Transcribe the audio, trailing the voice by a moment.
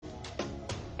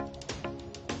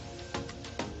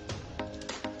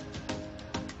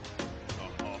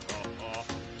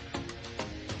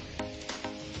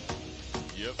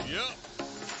Yep.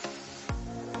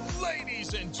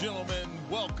 Ladies and gentlemen,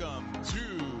 welcome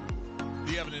to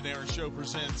the Evan and Aaron Show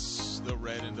presents the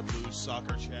Red and the Blue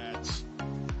Soccer Chats.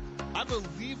 I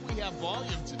believe we have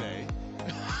volume today.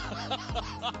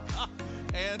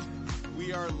 And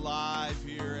we are live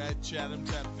here at Chatham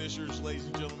Tap Fishers. Ladies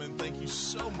and gentlemen, thank you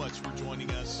so much for joining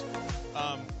us.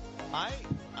 I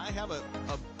have a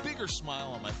bigger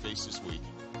smile on my face this week,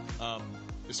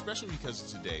 especially because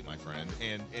it's today, my friend.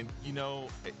 And you know,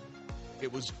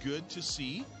 it was good to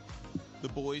see the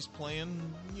boys playing,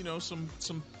 you know, some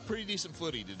pretty decent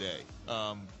footy today.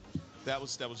 That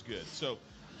was good. So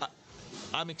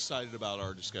I'm excited about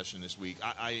our discussion this week.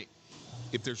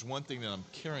 If there's one thing that I'm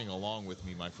carrying along with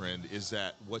me, my friend, is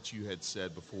that what you had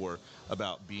said before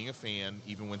about being a fan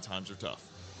even when times are tough.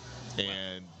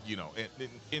 And, you know,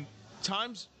 in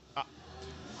times,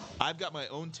 I've got my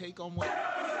own take on what...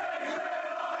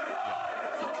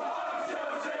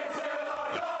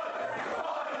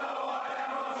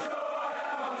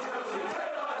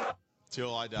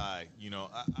 Till I die. You know,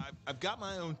 I've got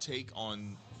my own take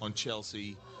on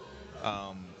Chelsea.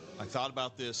 I thought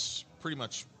about this pretty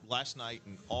much last night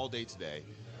and all day today,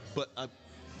 but I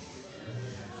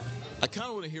kind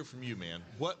of want to hear from you, man.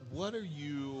 What are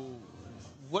you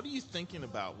thinking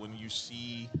about when you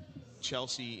see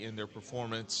Chelsea in their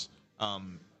performance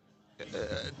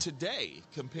today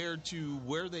compared to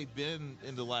where they've been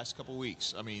in the last couple of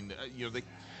weeks? I mean, you know,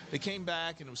 they came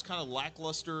back and it was kind of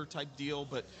lackluster type deal,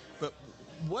 but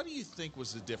what do you think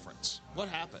was the difference? What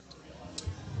happened?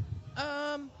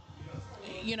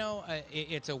 You know,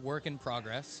 it's a work in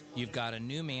progress. You've got a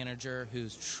new manager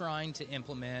who's trying to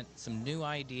implement some new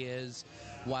ideas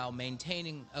while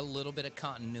maintaining a little bit of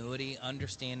continuity,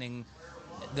 understanding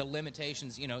the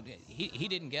limitations. You know, he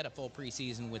didn't get a full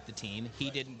preseason with the team.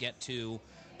 He didn't get to,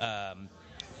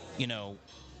 you know,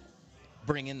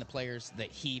 bring in the players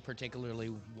that he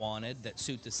particularly wanted that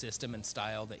suit the system and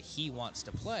style that he wants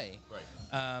to play.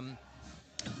 Right.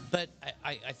 But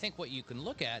I think what you can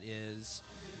look at is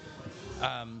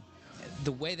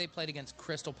the way they played against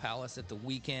Crystal Palace at the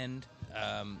weekend.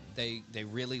 They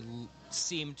really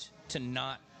seemed to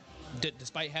not,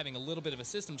 despite having a little bit of a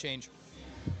system change,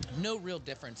 no real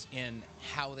difference in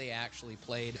how they actually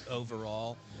played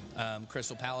overall.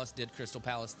 Crystal Palace did Crystal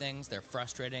Palace things. They're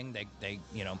frustrating.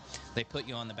 They put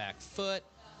you on the back foot.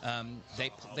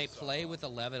 They play with a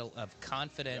level of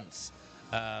confidence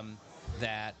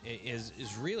that is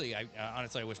really.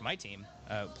 Honestly, I wish my team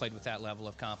played with that level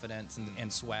of confidence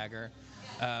and swagger.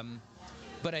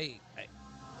 But I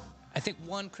think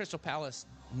Crystal Palace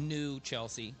knew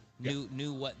Chelsea,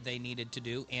 knew what they needed to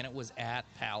do, and it was at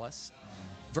Palace.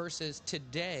 Versus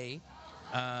today,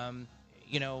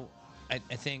 you know, I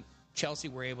think Chelsea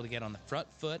were able to get on the front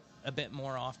foot a bit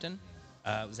more often.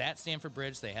 It was at Stamford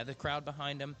Bridge. They had the crowd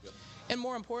behind them. Yep. And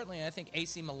more importantly, I think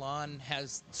AC Milan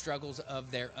has struggles of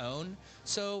their own.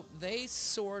 So they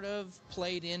sort of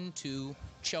played into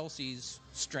Chelsea's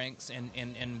strengths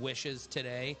and wishes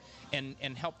today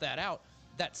and helped that out.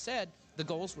 That said, the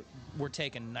goals were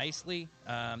taken nicely.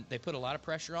 They put a lot of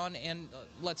pressure on, and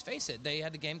let's face it, they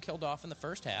had the game killed off in the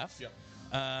first half. Yep.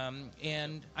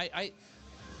 And I,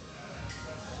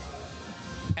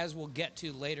 as we'll get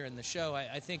to later in the show,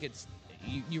 I think it's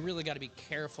you really got to be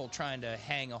careful trying to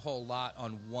hang a whole lot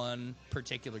on one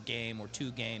particular game or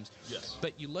two games. Yes.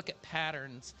 But you look at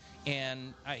patterns,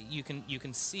 and you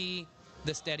can see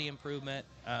the steady improvement.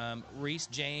 Reece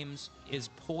James is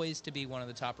poised to be one of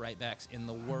the top right backs in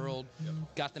the world. Yep.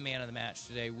 Got the man of the match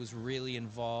today. Was really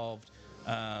involved.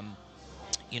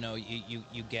 You know, you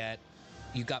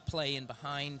got play in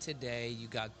behind today. You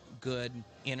got good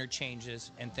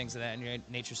interchanges and things of that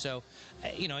nature. So,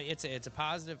 you know, it's a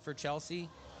positive for Chelsea.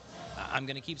 I'm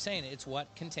going to keep saying it. It's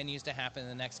what continues to happen in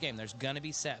the next game. There's going to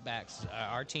be setbacks.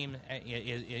 Our team,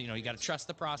 you know, you got to trust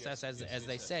the process, as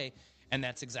they say. And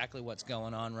that's exactly what's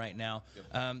going on right now.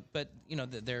 Yep. But, you know,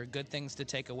 there are good things to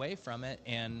take away from it.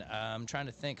 And I'm trying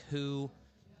to think who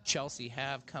Chelsea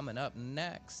have coming up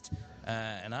next.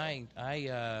 And I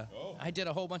did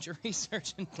a whole bunch of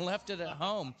research and left it at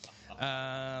home.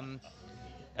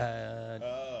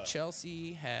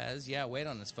 Chelsea has, wait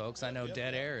on this, folks. I know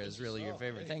dead air is really your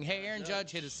favorite thing. Hey, Aaron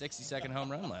Judge hit a 60-second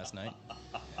home run last night.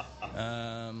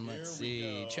 Let's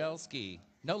see. Chelsea.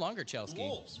 No longer Chelsea.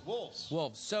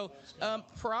 Wolves. So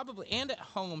probably, and at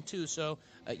home too. So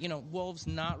you know, Wolves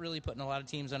not really putting a lot of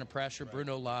teams under pressure. Right.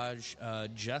 Bruno Lage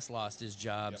just lost his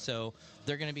job, so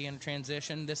they're going to be in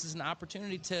transition. This is an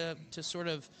opportunity to sort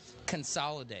of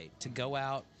consolidate, to go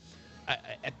out.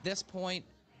 At this point,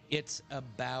 it's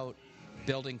about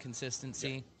building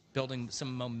consistency, building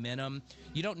some momentum.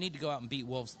 You don't need to go out and beat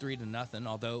Wolves 3-0,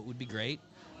 although it would be great.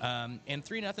 And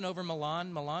 3-0 over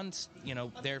Milan. Milan's,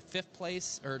 they're fifth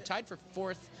place or tied for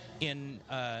fourth in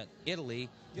Italy,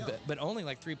 but only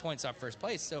like 3 points off first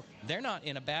place. So they're not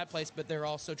in a bad place, but they're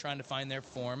also trying to find their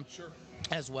form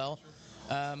as well.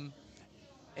 I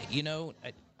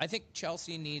think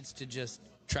Chelsea needs to just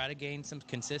try to gain some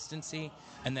consistency,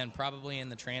 and then probably in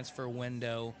the transfer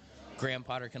window, Graham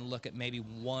Potter can look at maybe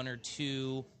 1 or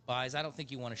 2 buys. I don't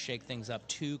think you want to shake things up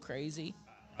too crazy,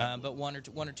 but one or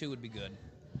two would be good.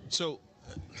 So,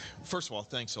 first of all,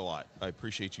 thanks a lot. I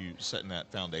appreciate you setting that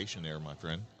foundation there, my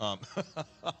friend.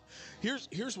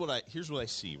 Here's what I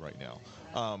see right now.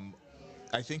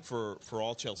 I think for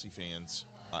all Chelsea fans,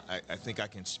 I think I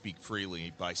can speak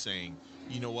freely by saying,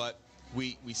 you know what,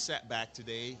 we sat back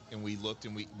today and we looked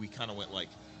and we kind of went like,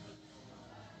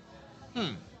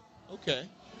 okay.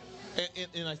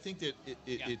 And I think that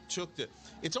it took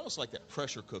it's almost like that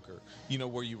pressure cooker,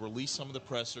 where you release some of the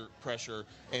pressure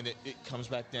and it comes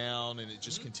back down and it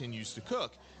just continues to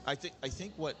cook. I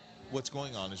think what's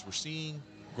going on is we're seeing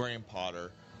Graham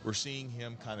Potter, we're seeing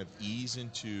him kind of ease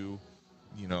into,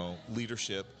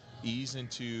 leadership, ease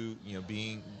into,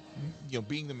 being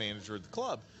the manager of the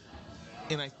club.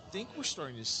 And I think we're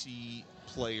starting to see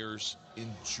players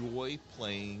enjoy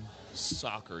playing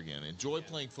soccer again, enjoy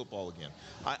playing football again.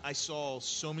 I saw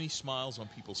so many smiles on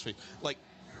people's face. Like,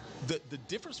 the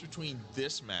difference between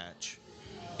this match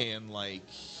and, like,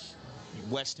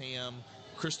 West Ham,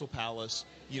 Crystal Palace,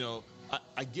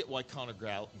 I get why Conor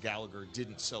Gallagher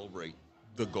didn't celebrate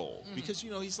the goal. Because,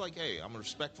 he's like, hey, I'm a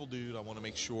respectful dude. I want to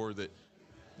make sure that,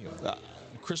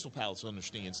 Crystal Palace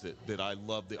understands that I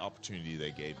love the opportunity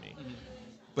they gave me.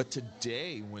 But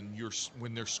today, when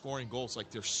they're scoring goals,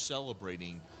 like, they're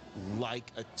celebrating like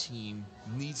a team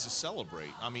needs to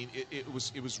celebrate. I mean, it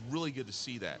was really good to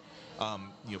see that.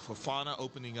 Fofana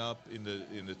opening up in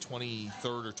the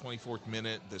 23rd or 24th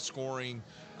minute, the scoring,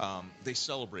 they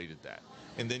celebrated that.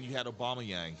 And then you had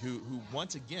Aubameyang, who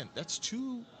once again, that's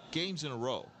 2 games in a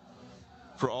row.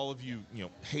 For all of you,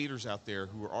 haters out there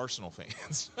who are Arsenal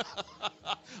fans,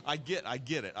 I get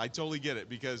it. I totally get it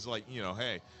because, like,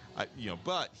 hey,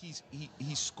 but he's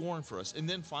scoring for us. And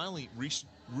then finally, Reece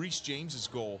James's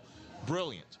goal,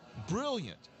 brilliant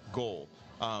goal.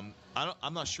 I'm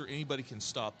not sure anybody can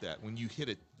stop that when you hit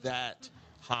it that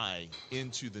high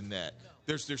into the net.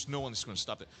 There's no one that's going to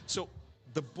stop it. So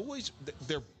the boys,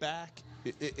 they're back.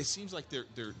 It seems like they're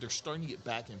starting to get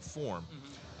back in form.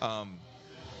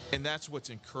 And that's what's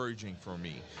encouraging for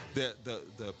me.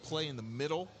 The play in the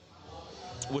middle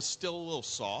was still a little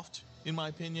soft, in my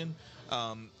opinion.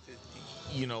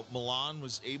 Milan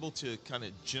was able to kind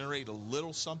of generate a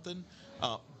little something.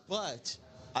 But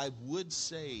I would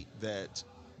say that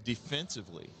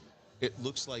defensively, it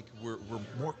looks like we're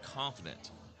more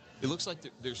confident. It looks like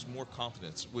there's more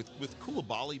confidence. With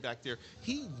Koulibaly back there,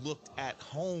 he looked at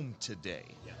home today.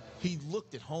 Yeah. He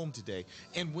looked at home today.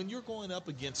 And when you're going up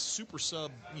against super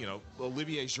sub,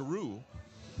 Olivier Giroud,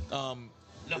 La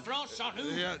France sans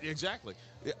nous. Yeah, exactly.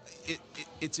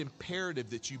 It's imperative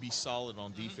that you be solid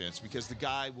on defense because the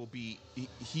guy will be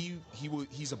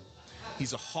he's a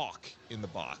hawk in the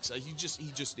box. He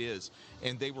just is.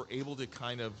 And they were able to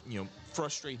kind of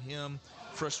frustrate him,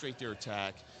 frustrate their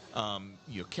attack.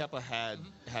 Kepa had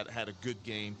a good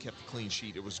game, kept a clean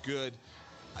sheet. It was good.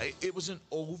 It was an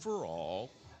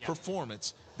overall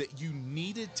performance that you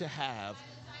needed to have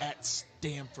at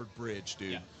Stamford Bridge,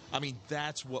 dude. Yeah. I mean,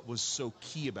 that's what was so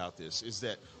key about this is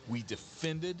that we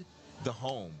defended the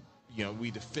home.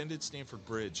 We defended Stamford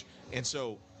Bridge. And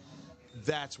so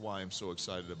that's why I'm so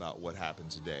excited about what happened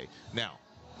today. Now,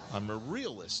 I'm a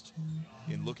realist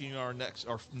in looking at our next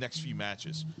few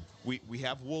matches. We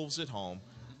have Wolves at home.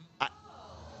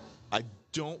 I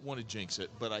don't want to jinx it,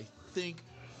 but I think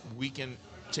we can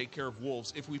take care of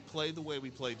Wolves if we play the way we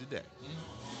played today.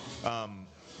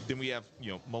 Then we have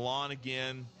Milan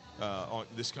again on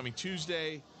this coming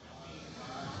Tuesday.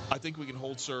 I think we can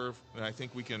hold serve, and I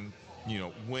think we can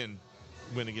win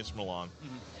against Milan.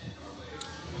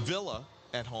 Villa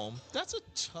at home, that's a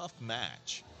tough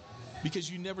match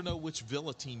because you never know which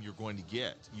Villa team you're going to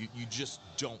get. You just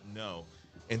don't know.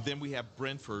 And then we have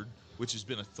Brentford, which has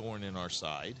been a thorn in our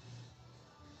side.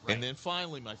 Right. And then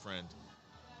finally, my friend,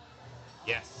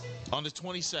 yes, on the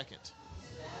 22nd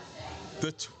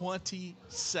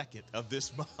of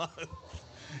this month,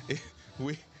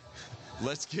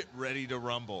 let's get ready to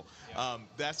rumble.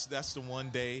 That's the one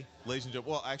day, ladies and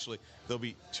gentlemen. Well, actually, there'll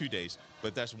be 2 days,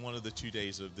 but that's one of the 2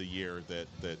 days of the year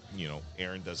that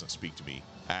Aaron doesn't speak to me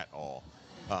at all.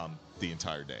 the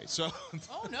entire day. So.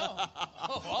 Oh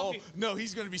no! No,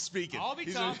 he's going to be speaking. I'll be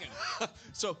He's talking.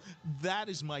 So that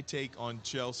is my take on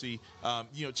Chelsea.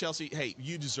 Chelsea, hey,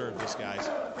 you deserve this, guys.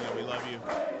 We love you.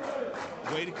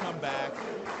 Way to come back.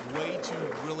 Way to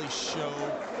really show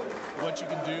what you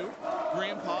can do.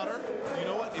 Graham Potter, you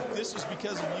know what? If this is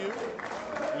because of you,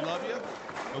 we love you.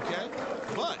 Okay?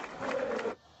 But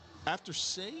after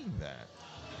saying that,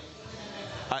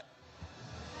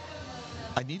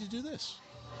 I need to do this.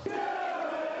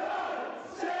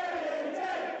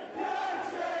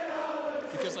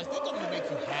 Because I think I'm going to make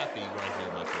you happy right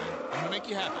here, my friend. I'm going to make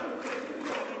you happy.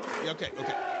 Yeah, okay.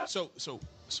 So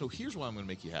here's why I'm going to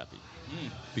make you happy.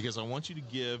 Because I want you to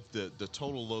give the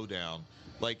total lowdown.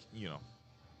 Like,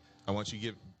 I want you to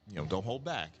give, don't hold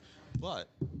back. But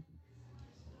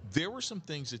there were some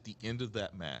things at the end of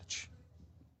that match.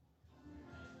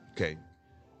 Okay.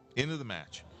 End of the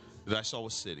match that I saw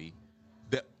with City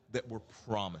that were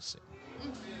promising.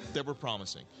 That were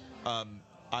promising.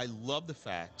 I love the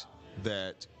fact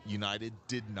that United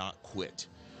did not quit.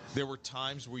 There were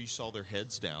times where you saw their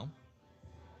heads down,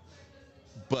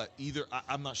 but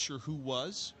I'm not sure who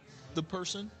was the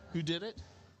person who did it.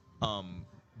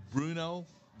 Bruno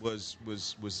was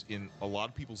in a lot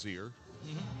of people's ear,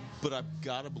 but I've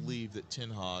got to believe that Ten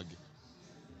Hag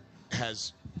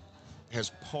has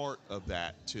part of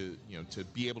that to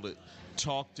be able to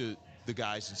talk to the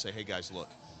guys and say, hey guys, look,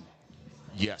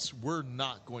 yes, we're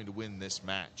not going to win this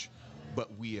match, but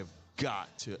we have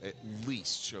got to at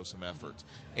least show some effort.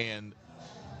 And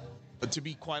to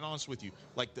be quite honest with you,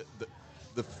 like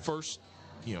the first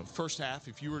half,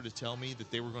 if you were to tell me that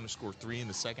they were going to score 3 in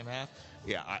the second half,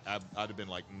 yeah, I'd have been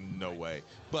like, no way.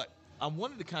 But I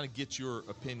wanted to kind of get your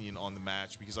opinion on the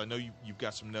match because I know you've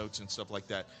got some notes and stuff like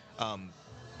that.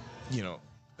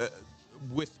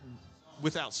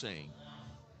 Without saying,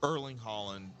 Erling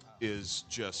Haaland is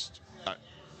just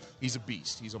he's a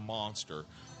beast. He's a monster.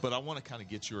 But I want to kind of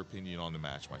get your opinion on the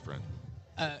match, my friend.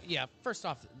 Yeah, first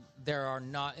off, there are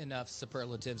not enough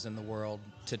superlatives in the world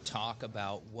to talk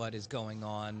about what is going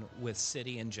on with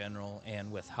City in general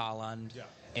and with Haaland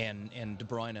and De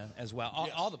Bruyne as well.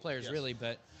 All the players, really.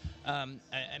 But,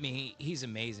 he's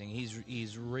amazing.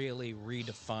 He's really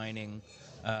redefining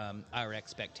our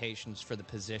expectations for the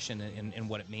position and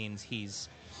what it means. He's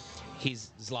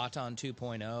Zlatan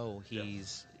 2.0.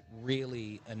 He's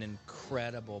really an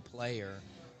incredible player,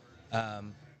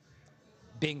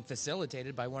 being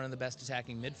facilitated by one of the best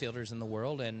attacking midfielders in the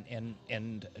world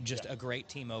and just a great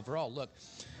team overall. Look,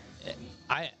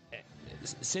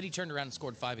 City turned around and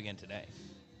scored 5 again today.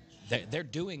 They're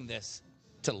doing this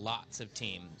to lots of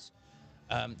teams.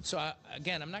 I'm not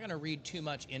going to read too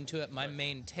much into it. My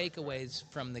main takeaways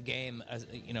from the game,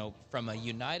 from a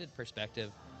United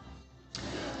perspective,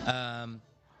 a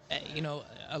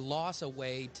loss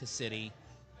away to City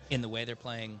in the way they're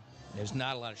playing, there's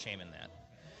not a lot of shame in that.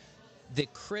 The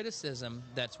criticism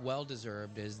that's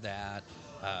well-deserved is that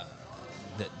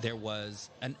there was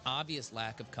an obvious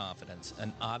lack of confidence,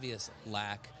 an obvious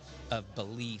lack of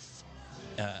belief,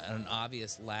 an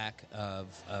obvious lack of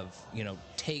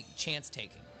chance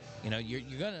taking.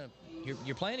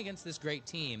 You're playing against this great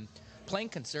team. Playing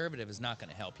conservative is not going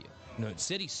to help you.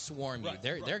 City swarm you.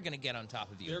 They're going to get on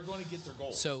top of you. They're going to get their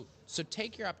goals. So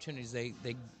take your opportunities.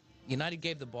 United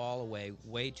gave the ball away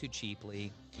way too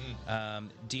cheaply.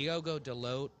 Diogo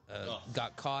Dalot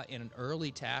got caught in an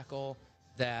early tackle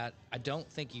that I don't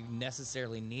think he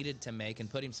necessarily needed to make and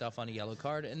put himself on a yellow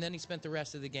card. And then he spent the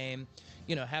rest of the game,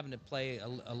 having to play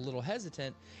a little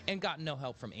hesitant and got no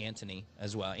help from Antony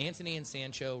as well. Antony and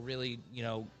Sancho really,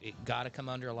 got to come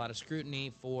under a lot of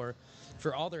scrutiny for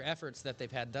all their efforts that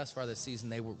they've had thus far this season.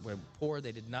 They were poor.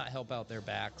 They did not help out their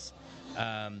backs.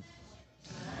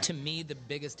 To me, the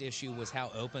biggest issue was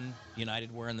how open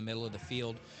United were in the middle of the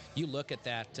field. You look at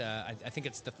that, I think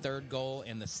it's the third goal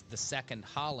and the second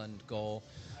Haaland goal.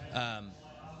 Bye,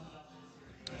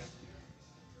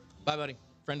 buddy.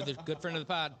 Good friend of the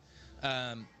pod.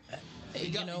 He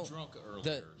got me drunk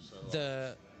earlier.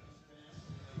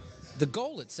 The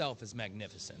goal itself is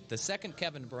magnificent. The second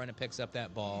Kevin De Bruyne picks up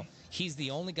that ball, he's the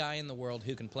only guy in the world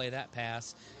who can play that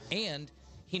pass, and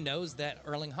he knows that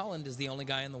Erling Haaland is the only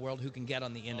guy in the world who can get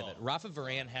on the end of it. Rafa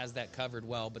Varane has that covered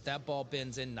well, but that ball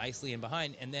bends in nicely in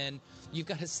behind, and then you've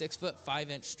got a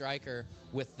 6'5" striker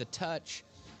with the touch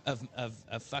of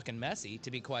fucking Messi,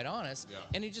 to be quite honest,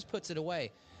 and he just puts it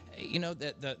away.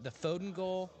 The Foden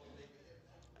goal.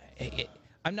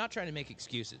 I'm not trying to make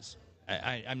excuses.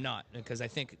 I'm not, because I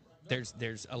think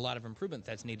there's a lot of improvement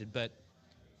that's needed, but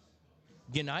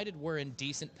United were in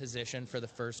decent position for the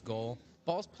first goal.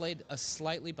 Ball's played a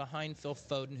slightly behind Phil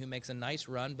Foden, who makes a nice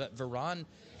run, but Varane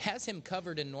has him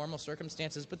covered in normal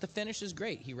circumstances, but the finish is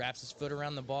great. He wraps his foot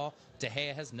around the ball. De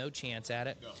Gea has no chance at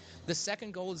it. No. The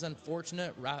second goal is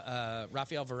unfortunate.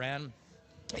 Rafael Varane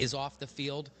is off the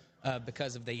field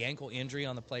because of the ankle injury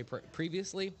on the play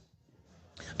previously.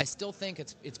 I still think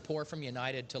it's poor from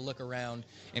United to look around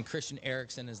and Christian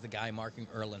Eriksen is the guy marking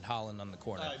Erling Haaland on the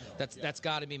corner. That's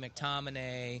got to be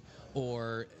McTominay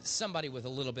or somebody with a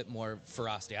little bit more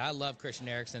ferocity. I love Christian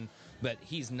Eriksen, but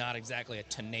he's not exactly a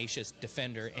tenacious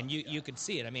defender, and you could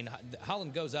see it. I mean,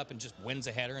 Haaland goes up and just wins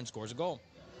a header and scores a goal.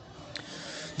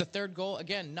 The third goal,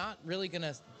 again, not really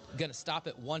gonna stop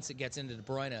it once it gets into De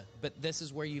Bruyne, but this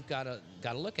is where you've got to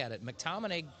look at it.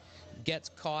 McTominay gets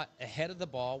caught ahead of the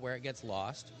ball where it gets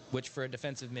lost, which for a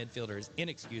defensive midfielder is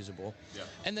inexcusable. Yeah.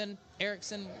 And then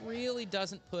Eriksen really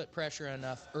doesn't put pressure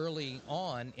enough early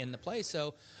on in the play.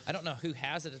 So I don't know who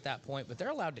has it at that point, but they're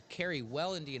allowed to carry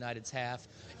well into United's half.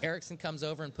 Eriksen comes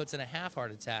over and puts in a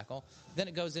half-hearted tackle. Then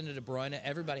it goes into De Bruyne.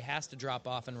 Everybody has to drop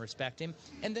off and respect him.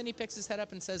 And then he picks his head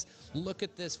up and says, look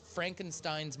at this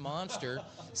Frankenstein's monster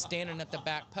standing at the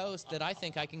back post that I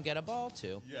think I can get a ball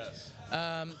to. Yes.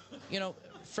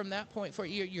 From that point forward,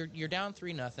 you're down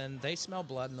 3-0. They smell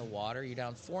blood in the water. You're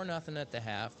down 4-0 at the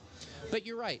half. But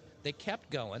you're right. They kept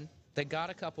going. They got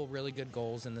a couple really good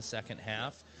goals in the second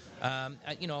half. A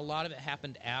lot of it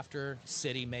happened after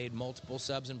City made multiple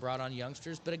subs and brought on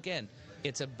youngsters. But again,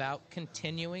 it's about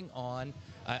continuing on.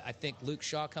 I think Luke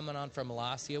Shaw coming on from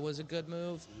Malacia was a good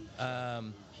move.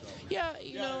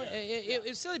 It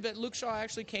was silly, but Luke Shaw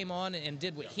actually came on and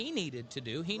did what he needed to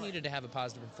do. He needed to have a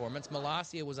positive performance.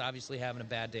 Malacia was obviously having a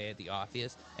bad day at the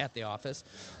office.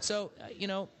 So,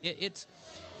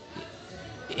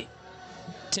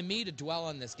 to me, to dwell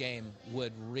on this game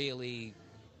would really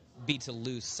be to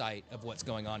lose sight of what's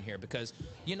going on here, because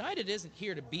United isn't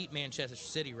here to beat Manchester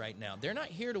City right now. They're not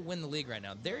here to win the league right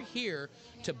now. They're here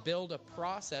to build a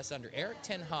process under Erik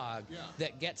ten Hag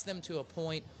that gets them to a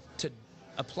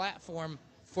platform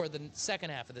for the second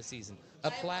half of the season.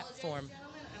 A platform.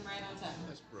 I'm right on time.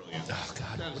 That's brilliant. Oh,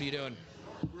 God. What are you doing?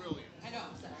 Brilliant. I know,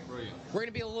 I'm sorry. Brilliant. We're going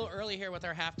to be a little early here with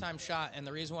our halftime shot, and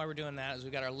the reason why we're doing that is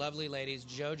we've got our lovely ladies,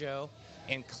 JoJo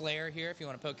and Claire, here, if you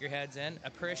want to poke your heads in.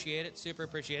 Appreciate it. Super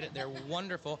appreciate it. They're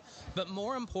wonderful. But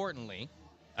more importantly,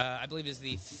 I believe is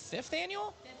the fifth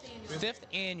annual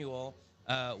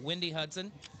Wendy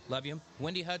Hudson. Love you.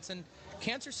 Wendy Hudson.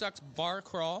 Cancer Sucks Bar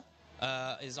Crawl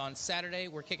is on Saturday.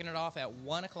 We're kicking it off at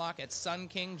 1 o'clock at Sun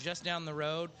King, just down the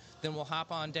road. Then we'll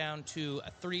hop on down to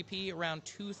 3P around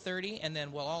 2:30, and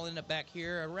then we'll all end up back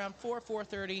here around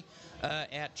 4:30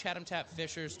 at Chatham Tap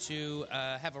Fishers to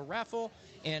have a raffle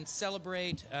and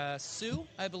celebrate. Sue,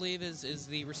 I believe, is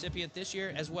the recipient this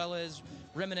year, as well as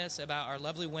reminisce about our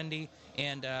lovely Wendy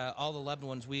and all the loved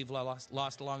ones we've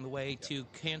lost along the way to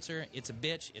cancer. It's a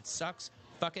bitch. It sucks.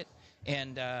 Fuck it.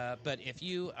 And but if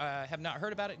you have not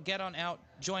heard about it, get on out,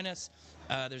 join us.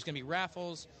 There's going to be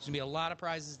raffles. There's going to be a lot of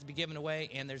prizes to be given away,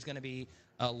 and there's going to be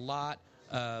a lot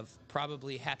of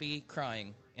probably happy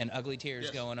crying and ugly tears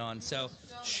going on. So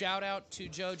shout out to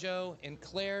JoJo and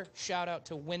Claire. Shout out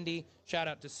to Wendy. Shout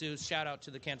out to Sue. Shout out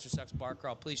to the Cancer Sucks Bar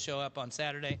Crawl. Please show up on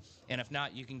Saturday. And if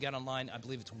not, you can get online. I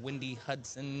believe it's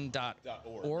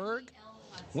wendyhudson.org.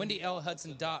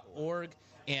 wendylhudson.org.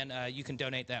 And you can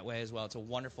donate that way as well. It's a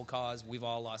wonderful cause. We've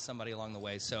all lost somebody along the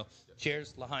way. So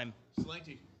cheers, L'Haim.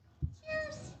 Slanky.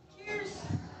 Cheers. Cheers.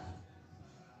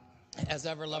 As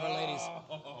ever, love our ladies.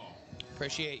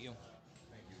 Appreciate you.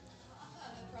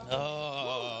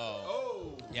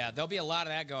 Oh. Yeah, there'll be a lot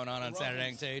of that going on Saturday, I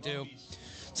can tell you, too.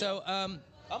 So, I'm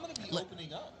going to be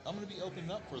opening up. I'm going to be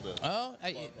opening up for the.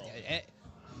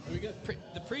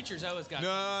 The preachers always got.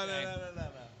 No.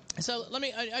 So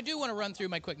I do want to run through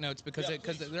my quick notes because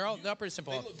they're all pretty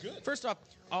simple. They look good. First off,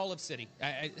 all of City.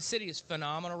 City is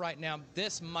phenomenal right now.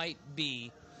 This might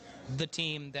be the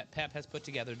team that Pep has put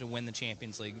together to win the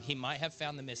Champions League. He might have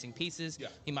found the missing pieces. Yeah.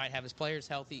 He might have his players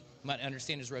healthy. He might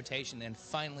understand his rotation and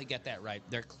finally get that right.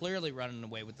 They're clearly running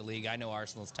away with the league. I know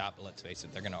Arsenal's top, but let's face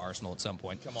it, they're going to Arsenal at some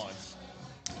point. Come on.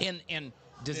 And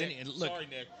does Nick, look? Sorry,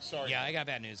 Nick. Sorry. Yeah, I got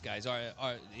bad news, guys.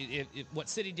 What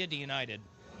City did to United,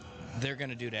 they're going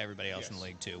to do to everybody else in the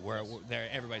league too. Where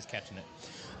everybody's catching it.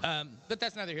 But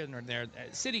that's neither here nor there.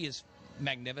 City is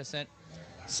magnificent.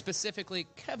 Specifically,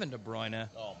 Kevin De Bruyne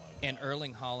and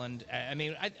Erling Haaland. I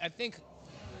mean, I think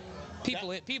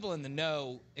people in the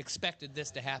know expected this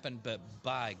to happen, but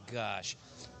by gosh,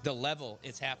 the level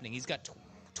it's happening. He's got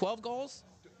 12 goals.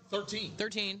 13.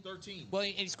 Well,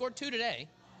 he scored 2 today.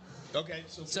 Okay.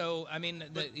 So I mean,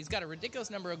 he's got a ridiculous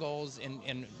number of goals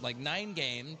in like 9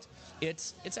 games.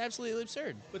 It's absolutely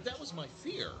absurd. But that was my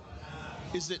fear.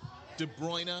 is that De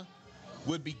Bruyne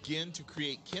would begin to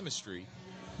create chemistry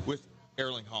with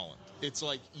Erling Haaland. It's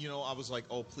like, I was like,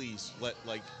 oh, please let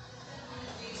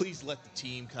the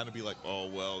team kind of be like, oh,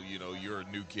 well, you're a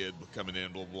new kid coming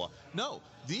in, blah, blah, blah. No,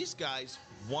 these guys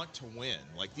want to win.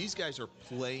 Like, these guys are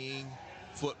playing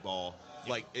football.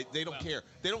 Like, they don't care.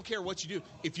 They don't care what you do.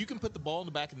 If you can put the ball in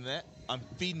the back of the net, I'm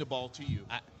feeding the ball to you.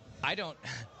 I don't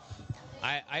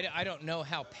I don't know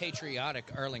how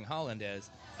patriotic Erling Haaland is,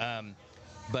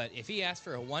 but if he asked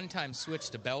for a one-time switch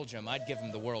to Belgium, I'd give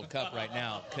him the World Cup right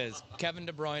now, because Kevin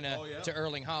De Bruyne to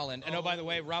Erling Haaland. And, by the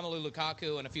way, Romelu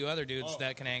Lukaku and a few other dudes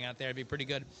that can hang out there would be pretty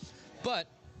good. But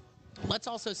let's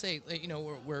also say,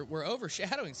 we're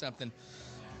overshadowing something.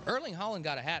 Erling Haaland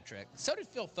got a hat trick. So did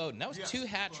Phil Foden. That was 2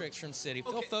 hat tricks from City.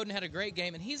 Okay. Phil Foden had a great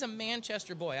game, and he's a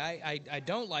Manchester boy. I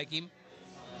don't like him.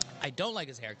 I don't like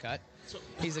his haircut.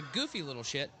 He's a goofy little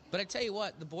shit. But I tell you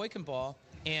what, the boy can ball,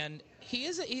 and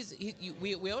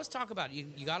we always talk about it.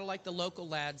 You got to like the local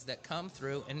lads that come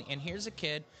through, and here's a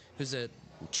kid who's a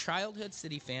childhood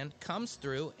City fan, comes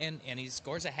through, and he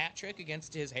scores a hat trick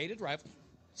against his hated rival.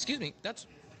 Excuse me. That's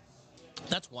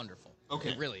wonderful. Okay.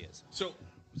 It really is. So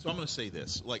I'm going to say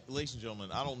this. Like, ladies and gentlemen,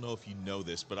 I don't know if you know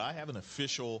this, but I have an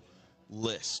official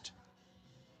list.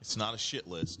 It's not a shit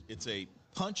list. It's a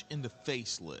punch in the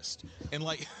face list. And,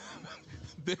 like,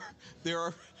 there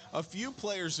are a few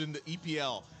players in the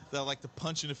EPL that like to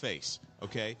punch in the face,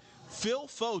 okay? Phil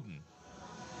Foden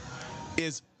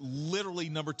is literally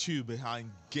number 2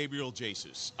 behind Gabriel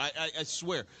Jesus. I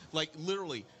swear. Like,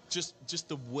 literally, just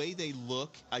the way they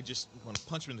look, I just want to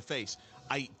punch him in the face.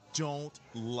 I don't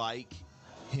like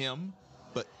him,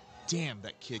 but damn,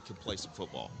 that kid can play some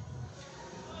football.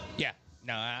 Yeah,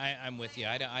 no, I'm with you.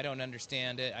 I don't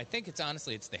understand it. I think it's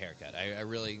the haircut. I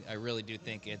really do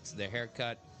think it's the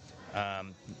haircut.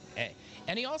 And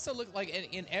he also looked like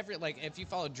in every, like, if you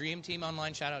follow Dream Team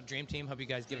online, shout out Dream Team. Hope you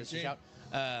guys give us a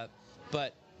shout.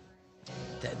 But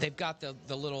they've got the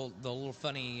little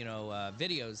funny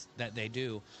videos that they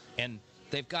do, and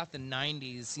they've got the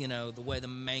 90s, the way the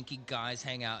manky guys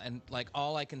hang out. And, like,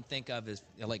 all I can think of is,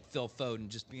 like, Phil Foden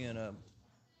just being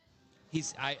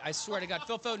I swear to God,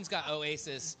 Phil Foden's got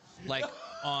Oasis, like,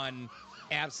 on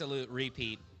absolute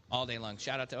repeat all day long.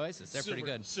 Shout out to Oasis. They're pretty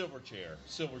good. Silverchair.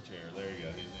 There you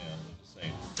go. He's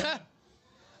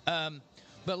saying.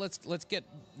 But let's get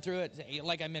through it.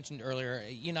 Like I mentioned earlier,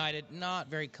 United not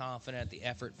very confident. The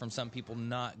effort from some people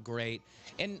not great.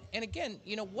 And again,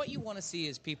 what you want to see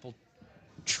is people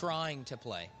trying to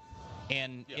play,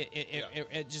 and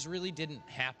it just really didn't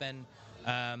happen.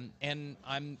 And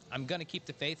I'm going to keep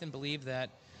the faith and believe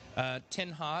that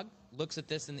Ten Hag looks at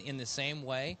this in the same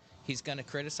way. He's going to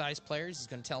criticize players. He's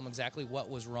going to tell them exactly what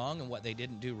was wrong and what they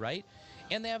didn't do right.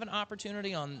 And they have an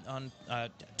opportunity on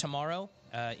tomorrow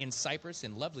in Cyprus,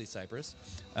 in lovely Cyprus.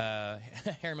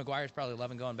 Harry Maguire's probably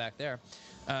loving going back there.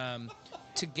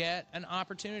 To get an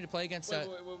opportunity to play against.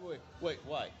 Wait,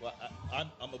 why? Well,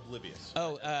 I'm oblivious.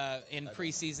 In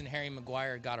preseason, Harry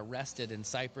Maguire got arrested in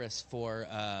Cyprus for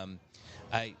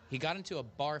he got into a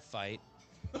bar fight,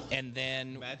 and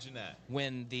then imagine that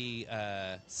when the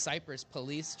Cyprus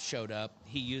police showed up,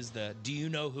 he used the "Do you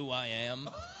know who I am?"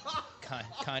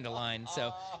 kind of line.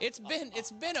 So it's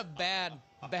been a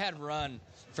bad run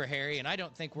for Harry, and I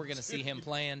don't think we're going to see him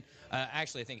playing.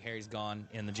 Actually, I think Harry's gone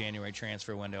in the January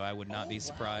transfer window. I would not be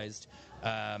surprised.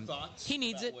 Thoughts? He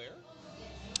needs it. Where?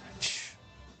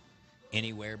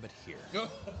 Anywhere but here.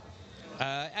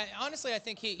 Honestly, I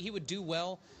think he would do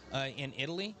well in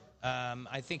Italy.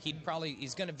 I think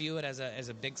he's going to view it as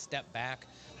a big step back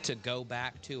to go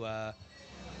back to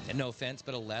no offense,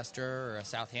 but a Leicester or a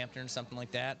Southampton or something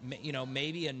like that.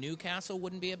 Maybe a Newcastle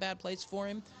wouldn't be a bad place for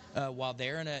him. While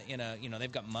they're in a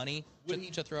they've got money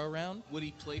to throw around. Would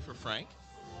he play for Frank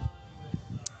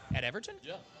at Everton?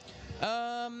 Yeah.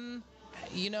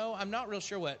 I'm not real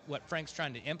sure what Frank's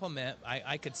trying to implement.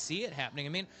 I could see it happening. I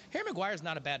mean, Harry Maguire's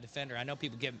not a bad defender. I know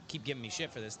people keep giving me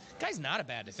shit for this. Guy's not a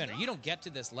bad defender. You don't get to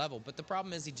this level, but the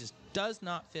problem is he just does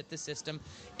not fit the system,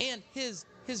 and his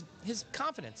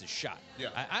confidence is shot. Yeah.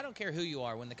 I don't care who you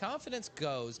are. When the confidence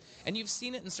goes, and you've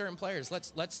seen it in certain players.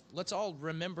 Let's all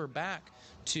remember back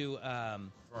to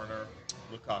Werner,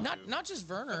 Lukaku. Not just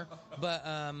Werner, but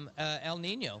El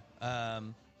Nino.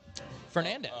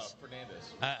 Fernandez.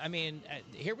 Fernandez. I mean,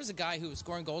 here was a guy who was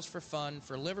scoring goals for fun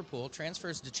for Liverpool,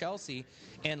 transfers to Chelsea,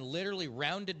 and literally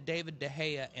rounded David De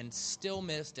Gea and still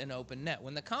missed an open net.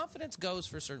 When the confidence goes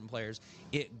for certain players,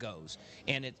 it goes.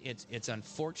 And it's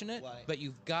unfortunate, but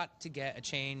you've got to get a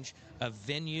change of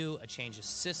venue, a change of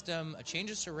system, a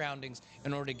change of surroundings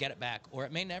in order to get it back, or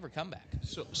it may never come back.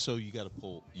 So you got to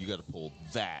pull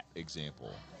that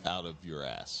example out of your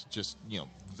ass. Just,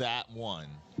 that one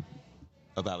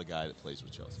about a guy that plays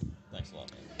with Chelsea. Thanks a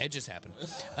lot, man. It just happened.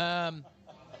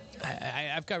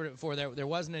 I've covered it before. There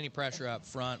wasn't any pressure up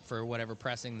front for whatever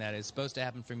pressing that is supposed to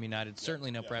happen from United.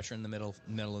 Certainly no pressure in the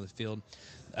middle of the field.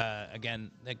 Again,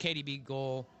 the KDB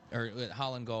goal or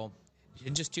Holland goal,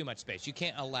 just too much space. You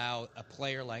can't allow a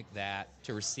player like that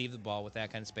to receive the ball with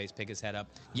that kind of space, pick his head up.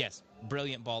 Yes,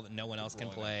 brilliant ball that no one else can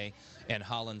play, and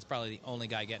Holland's probably the only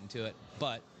guy getting to it.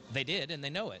 But they did, and they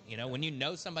know it. When you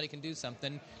know somebody can do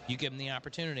something, you give them the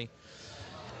opportunity.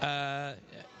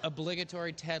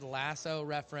 Obligatory Ted Lasso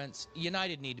reference.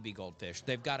 United need to be goldfish.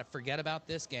 They've got to forget about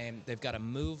this game. They've got to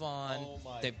move on. Oh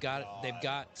my They've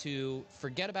got to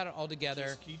forget about it altogether.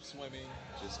 Just keep swimming.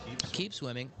 Keep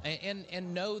swimming,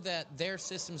 and know that their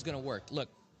system's going to work. Look,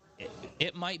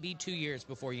 it might be 2 years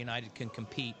before United can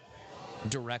compete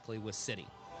directly with City,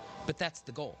 but that's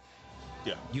the goal.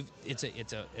 Yeah.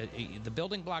 The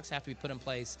building blocks have to be put in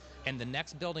place, and the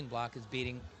next building block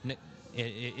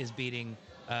is beating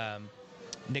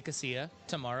Nicosia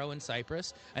tomorrow in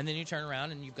Cyprus, and then you turn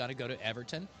around and you've got to go to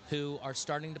Everton, who are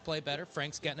starting to play better.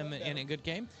 Frank's getting them in a good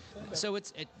game. So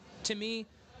to me,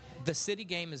 the City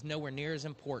game is nowhere near as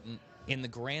important in the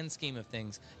grand scheme of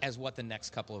things as what the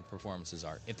next couple of performances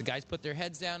are. If the guys put their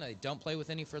heads down and they don't play with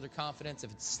any further confidence,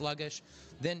 if it's sluggish,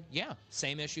 then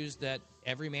same issues that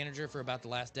every manager for about the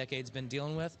last decade's been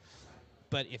dealing with.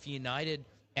 But if United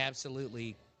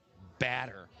absolutely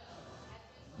batter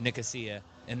Nicosia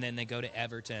and then they go to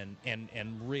Everton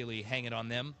and really hang it on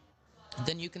them,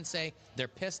 then you can say they're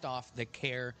pissed off, they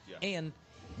care, and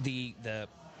the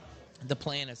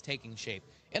plan is taking shape.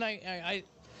 And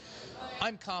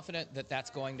I'm confident that that's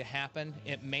going to happen.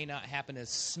 It may not happen as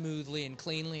smoothly and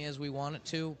cleanly as we want it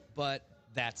to, but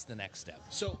that's the next step.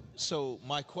 So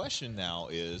my question now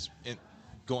is,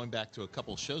 going back to a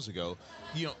couple of shows ago,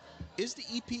 is the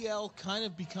EPL kind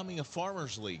of becoming a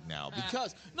farmers league now?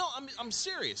 Because I'm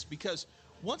serious. Because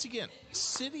once again,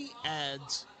 City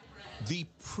adds the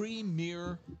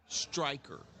premier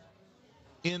striker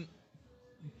in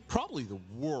probably the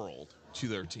world to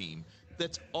their team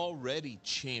that's already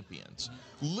champions.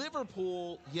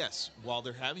 Liverpool, yes, while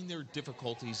they're having their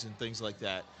difficulties and things like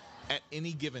that, at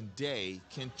any given day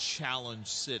can challenge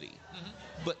City.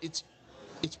 But it's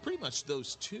pretty much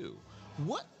those two.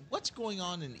 What's going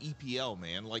on in EPL,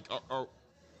 man? Like,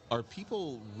 are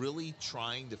people really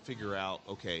trying to figure out,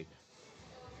 okay,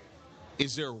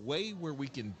 is there a way where we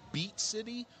can beat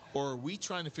City, or are we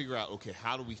trying to figure out, okay,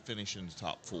 how do we finish in the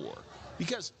top four?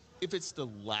 Because if it's the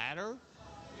latter,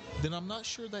 then I'm not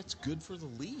sure that's good for the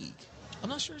league. I'm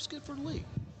not sure it's good for the league.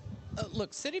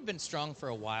 Look, City have been strong for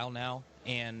a while now,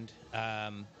 and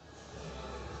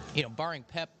barring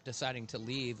Pep deciding to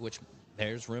leave, which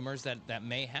there's rumors that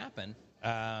may happen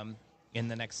in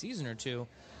the next season or two.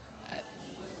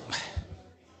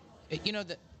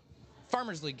 The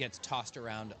Farmers League gets tossed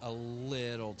around a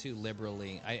little too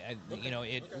liberally.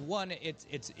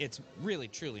 It's really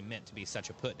truly meant to be such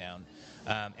a put down,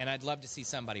 and I'd love to see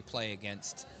somebody play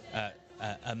against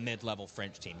a mid-level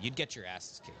French team. You'd get your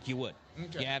asses kicked. You would.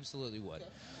 Okay. You absolutely would.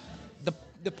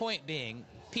 The point being,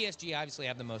 PSG obviously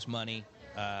have the most money,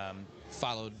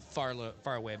 followed far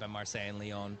away by Marseille and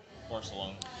Lyon.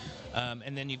 Barcelona.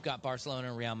 And then you've got Barcelona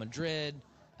and Real Madrid.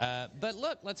 But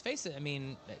look, let's face it. I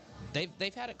mean,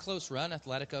 they've had a close run.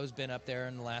 Atletico's been up there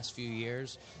in the last few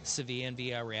years. Sevilla and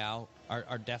Villarreal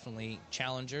are definitely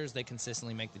challengers. They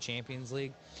consistently make the Champions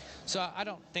League. So I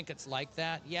don't think it's like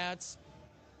that. Yeah,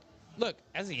 look,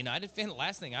 as a United fan, the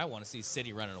last thing I want to see is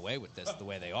City running away with this the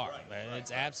way they are.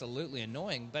 It's absolutely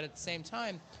annoying. But at the same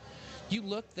time, you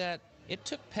look that it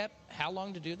took Pep how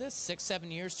long to do this?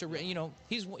 6-7 years to,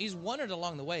 he's won it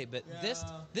along the way. But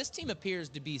this team appears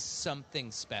to be something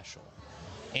special.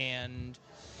 And,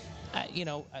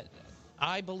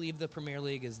 I believe the Premier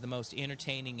League is the most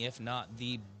entertaining, if not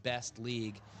the best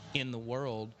league in the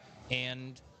world.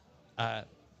 And,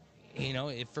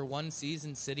 if for one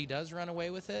season City does run away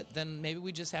with it, then maybe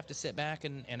we just have to sit back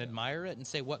and admire it and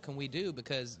say, what can we do?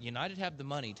 Because United have the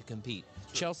money to compete.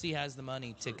 True. Chelsea has the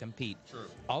money to compete. True.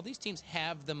 All these teams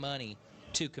have the money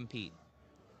to compete.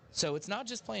 So it's not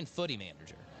just playing footy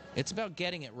manager. It's about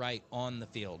getting it right on the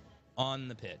field, on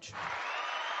the pitch.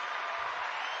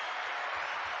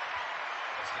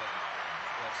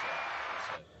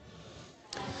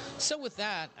 So with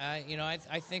that,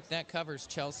 I think that covers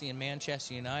Chelsea and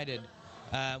Manchester United.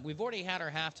 We've already had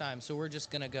our halftime, so we're just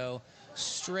going to go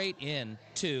straight in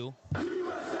to...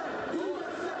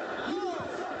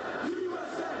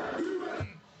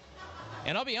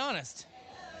 And I'll be honest,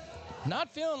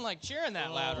 not feeling like cheering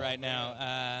that loud right now.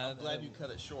 I'm glad you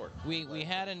cut it short. We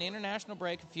had an international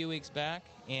break a few weeks back,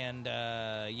 and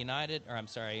United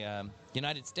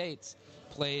States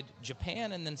played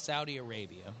Japan and then Saudi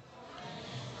Arabia.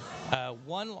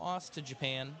 One loss to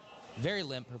Japan, very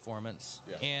limp performance,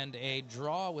 Yeah. and a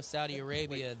draw with Saudi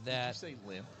Arabia that... Did you say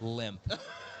limp? Limp.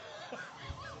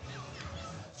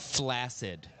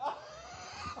 Flaccid.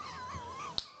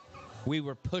 We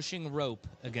were pushing rope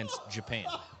against Japan.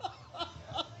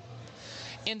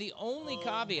 And the only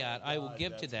caveat I will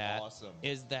give to that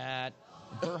is that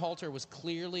Berhalter was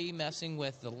clearly messing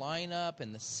with the lineup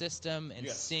and the system and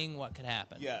seeing what could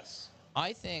happen. Yes.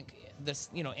 I think this,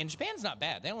 and Japan's not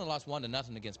bad. They only lost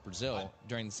 1-0 against Brazil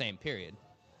during the same period.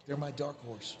 They're my dark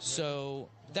horse. So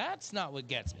that's not what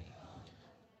gets me.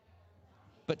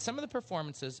 But some of the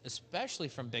performances, especially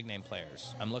from big-name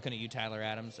players, I'm looking at you, Tyler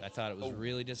Adams. I thought it was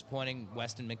really disappointing.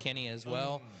 Weston McKennie as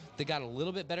well. They got a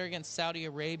little bit better against Saudi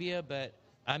Arabia, but,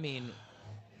 I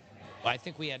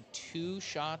think we had 2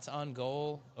 shots on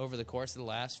goal over the course of the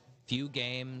last few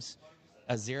games,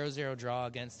 a 0-0 draw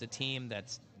against a team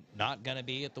that's not going to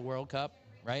be at the World Cup,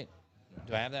 right?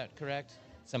 Do I have that correct?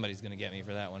 Somebody's going to get me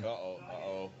for that one.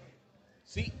 Uh-oh.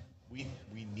 See, we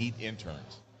need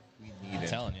interns. I'm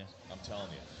telling you.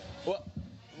 Well,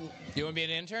 you want to be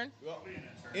an intern? Well,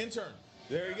 intern.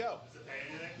 There you go.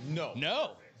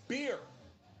 No. Beer.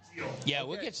 Yeah,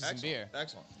 we'll get you some beer.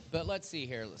 Excellent. But let's see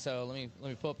here. So let me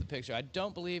pull up the picture. I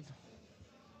don't believe.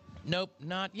 Nope,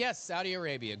 not. Yes, Saudi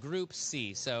Arabia, Group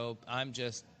C. So I'm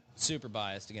just super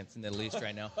biased against the Middle East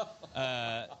right now.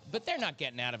 But they're not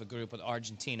getting out of a group with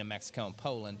Argentina, Mexico, and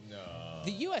Poland. No.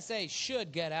 The USA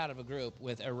should get out of a group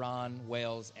with Iran,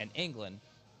 Wales, and England.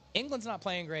 England's not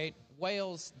playing great.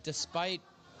 Wales, despite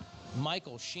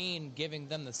Michael Sheen giving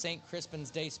them the St.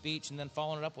 Crispin's Day speech and then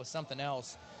following it up with something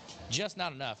else, just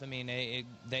not enough. I mean,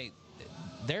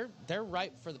 they're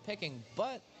ripe for the picking.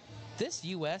 But this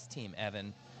U.S. team,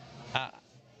 Evan,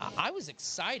 I was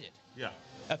excited. Yeah.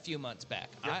 A few months back.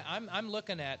 Yep. I'm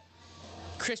looking at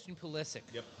Christian Pulisic.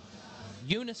 Yep.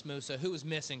 Yunus Musa, who was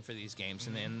missing for these games,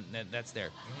 and that's there.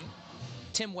 Mm-hmm.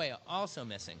 Tim Weah also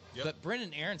missing. Yep. But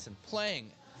Brendan Aronson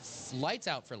playing lights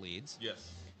out for Leeds.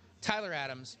 Yes. Tyler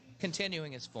Adams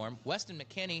continuing his form. Weston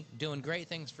McKennie doing great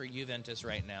things for Juventus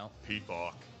right now.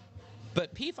 Peacock.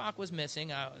 But Pefok was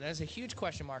missing. There's a huge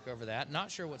question mark over that.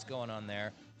 Not sure what's going on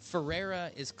there.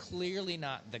 Ferreira is clearly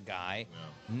not the guy.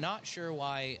 No. Not sure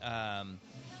why.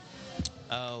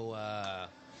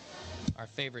 Our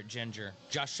favorite ginger,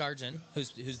 Josh Sargent,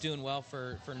 who's doing well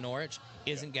for Norwich,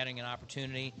 isn't getting an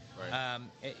opportunity. Right.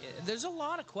 There's a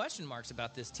lot of question marks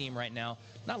about this team right now,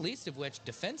 not least of which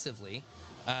defensively.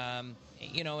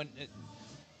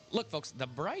 Look, folks, the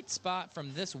bright spot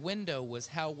from this window was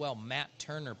how well Matt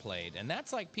Turner played, and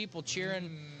that's like people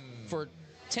cheering for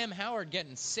Tim Howard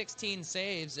getting 16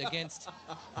 saves against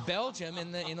Belgium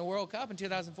in the World Cup in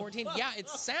 2014. Yeah, it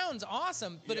sounds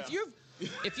awesome, but if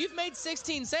you've made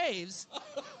 16 saves,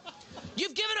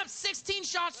 you've given up 16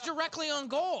 shots directly on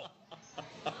goal.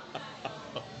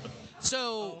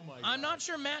 So I'm not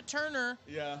sure Matt Turner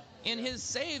and his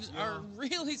saves are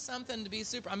really something to be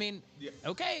super. I mean,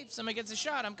 okay, if somebody gets a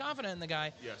shot, I'm confident in the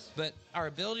guy. Yes. But our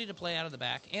ability to play out of the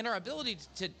back and our ability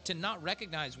to not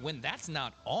recognize when that's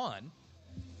not on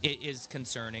is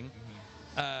concerning.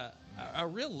 A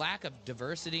real lack of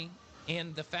diversity.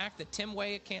 And the fact that Tim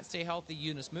Weah can't stay healthy,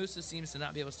 Yunus Musa seems to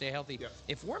not be able to stay healthy. Yep.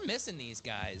 If we're missing these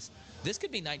guys, this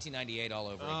could be 1998 all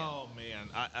over again. Oh, man.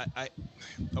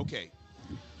 Okay.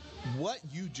 What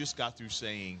you just got through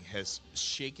saying has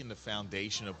shaken the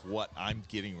foundation of what I'm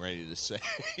getting ready to say.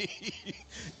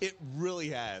 It really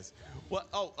has.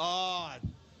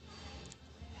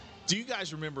 Do you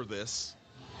guys remember this?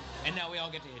 And now we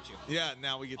all get to hit you. Yeah,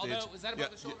 now we get to hit you. Was that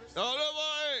above the shoulders? Oh, no,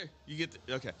 boy! You get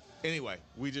okay. Anyway,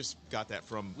 we just got that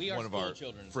from one of our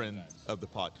friends of the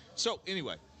pod. So,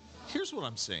 anyway, here's what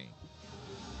I'm saying.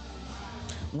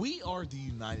 We are the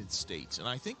United States, and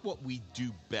I think what we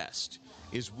do best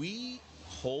is we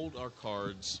hold our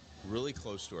cards really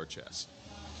close to our chest.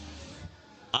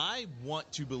 I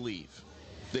want to believe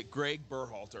that Greg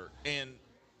Berhalter and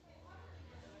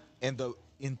the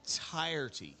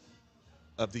entirety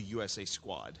of the USA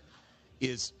squad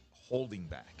is holding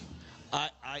back.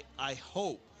 I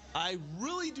hope, I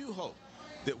really do hope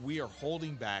that we are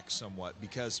holding back somewhat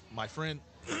because, my friend,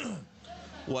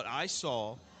 what I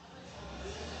saw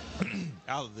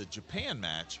out of the Japan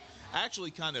match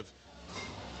actually kind of,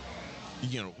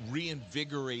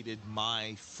 reinvigorated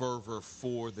my fervor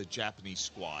for the Japanese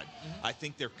squad. I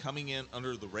think they're coming in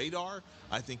under the radar.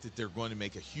 I think that they're going to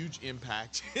make a huge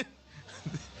impact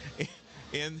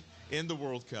in the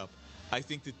World Cup. I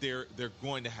think that they're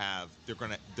going to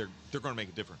make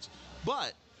a difference.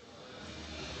 But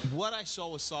what I saw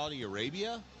with Saudi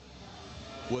Arabia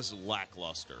was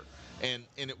lackluster, and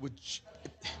it would.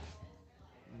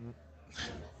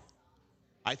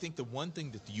 I think the one thing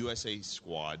that the USA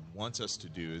squad wants us to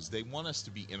do is they want us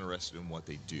to be interested in what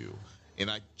they do.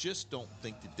 And I just don't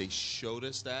think that they showed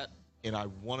us that. And I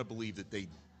want to believe that they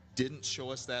didn't show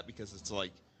us that because it's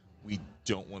like we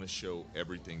don't want to show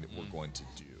everything that we're going to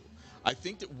do. I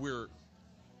think that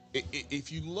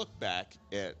if you look back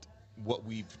at what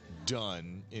we've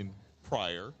done in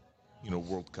prior,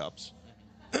 World Cups,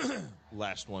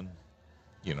 last one,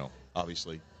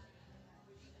 obviously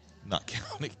not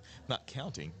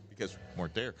counting because we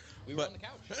weren't there. We were on the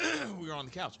couch. We were on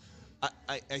the couch.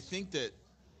 I think that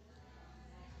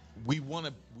we want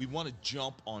to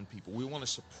jump on people. We want to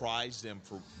surprise them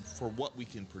for what we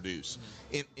can produce,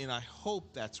 and I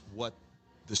hope that's what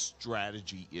the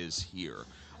strategy is here.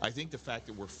 I think the fact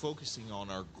that we're focusing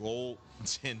on our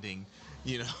goaltending,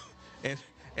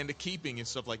 and the keeping and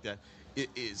stuff like that,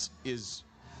 is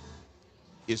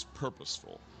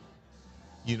purposeful.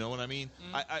 You know what I mean?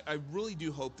 I really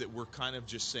do hope that we're kind of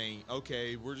just saying,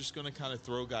 okay, we're just going to kind of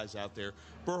throw guys out there.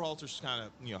 Berhalter's kind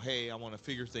of, hey, I want to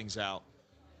figure things out.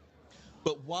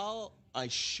 But while I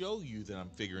show you that I'm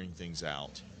figuring things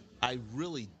out, I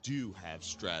really do have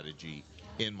strategy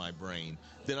in my brain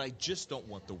that I just don't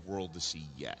want the world to see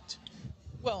yet.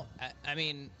 Well, I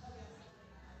mean,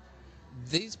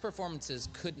 these performances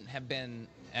couldn't have been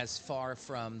as far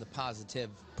from the positive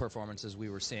performances we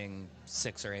were seeing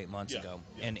 6 or 8 months ago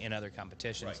in other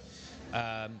competitions.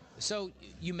 Right. So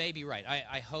you may be right.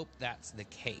 I hope that's the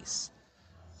case.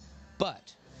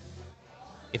 But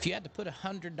if you had to put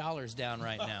 $100 down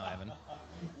right now, Evan,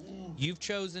 you've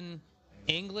chosen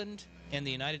England and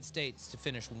the United States to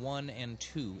finish 1 and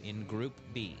 2 in Group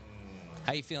B.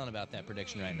 How are you feeling about that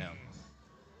prediction right now?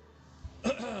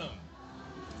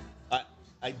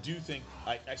 I do think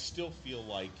I still feel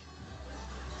like,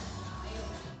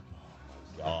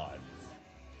 God,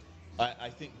 I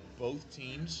think both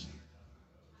teams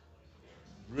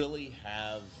really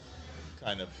have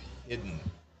kind of hidden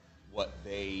what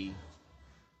they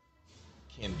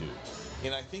can do,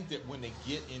 and I think that when they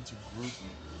get into group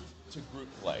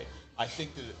play, I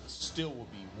think that it still will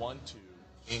be 1-2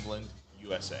 England,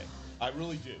 USA. I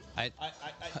really do.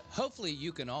 Hopefully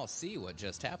you can all see what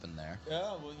just happened there.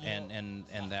 Yeah, well, and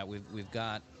that we've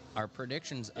got our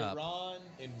predictions up. Iran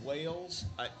and Wales.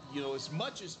 As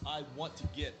much as I want to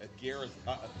get a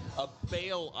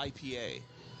Bale IPA,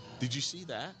 did you see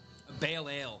that? A Bale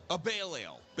Ale. A Bale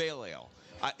Ale.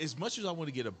 As much as I want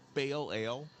to get a Bale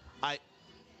Ale,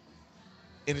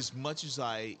 and as much as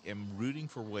I am rooting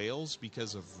for Wales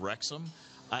because of Wrexham,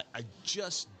 I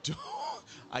just don't.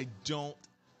 I don't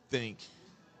think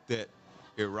that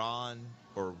Iran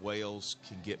or Wales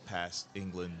can get past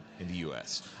England and the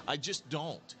U.S. I just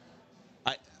don't.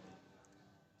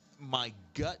 My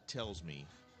gut tells me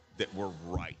that we're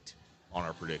right on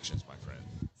our predictions, my friend.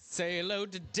 Say hello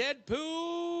to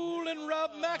Deadpool and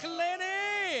Rob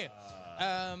McElhenney.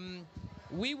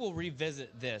 We will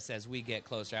revisit this as we get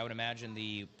closer. I would imagine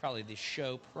probably the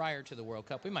show prior to the World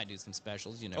Cup. We might do some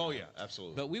specials, Oh, yeah,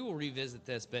 absolutely. But we will revisit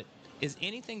this. But is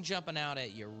anything jumping out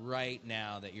at you right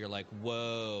now that you're like,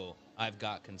 whoa, I've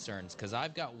got concerns? Because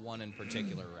I've got one in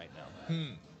particular right now.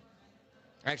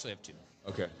 I actually have two.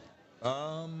 Okay.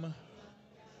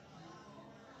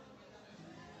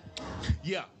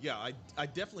 Yeah. I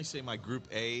definitely say my Group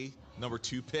A number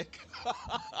 2 pick,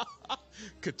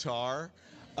 Qatar.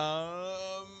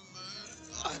 I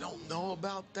don't know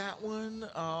about that one.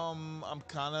 I'm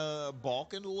kind of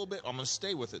balking a little bit. I'm going to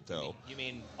stay with it, though. You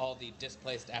mean all the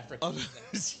displaced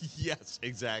Africans? Yes,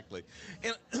 exactly.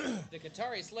 And the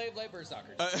Qatari slave labor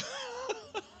soccer team.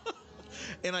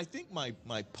 And I think my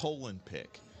Poland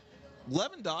pick,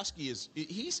 Lewandowski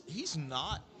he's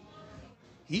not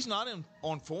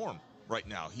on form right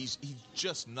now. He's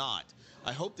just not.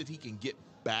 I hope that he can get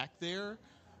back there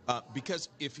because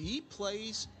if he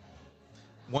plays,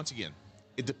 once again,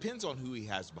 it depends on who he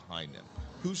has behind him,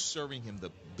 who's serving him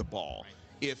the ball.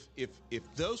 Right.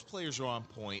 If those players are on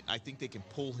point, I think they can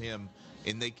pull him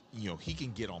and he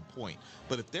can get on point.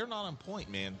 But if they're not on point,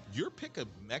 man, your pick of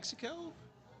Mexico,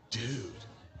 dude,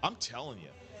 I'm telling you,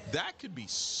 that could be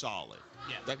solid.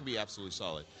 Yeah. That could be absolutely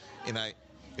solid. And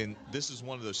and this is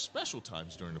one of those special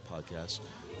times during the podcast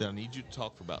that I need you to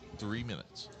talk for about 3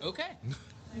 minutes. Okay.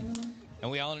 And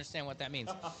we all understand what that means.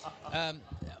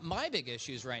 My big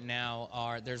issues right now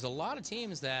are there's a lot of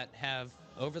teams that have,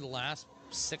 over the last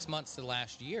 6 months to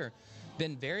last year,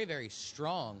 been very, very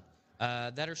strong,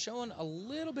 that are showing a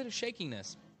little bit of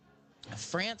shakiness.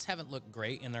 France haven't looked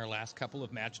great in their last couple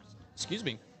of matches. Excuse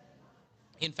me.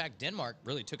 In fact, Denmark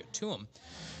really took it to them.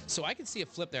 So I can see a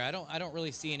flip there. I don't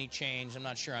really see any change. I'm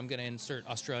not sure I'm going to insert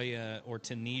Australia or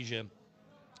Tunisia.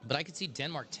 But I could see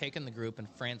Denmark taking the group and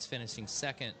France finishing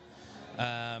second.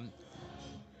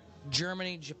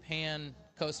 Germany, Japan,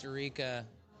 Costa Rica,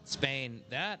 Spain,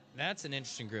 that's an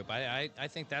interesting group. I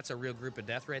think that's a real group of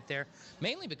death right there.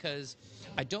 Mainly because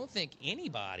I don't think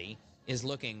anybody is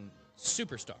looking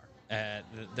superstar.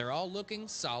 They're all looking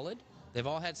solid. They've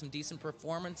all had some decent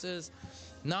performances.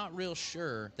 Not real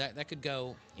sure. That could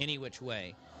go any which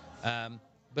way.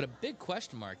 But a big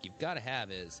question mark you've got to have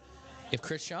is, if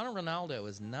Cristiano Ronaldo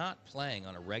is not playing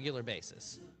on a regular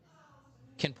basis,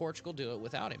 can Portugal do it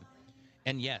without him?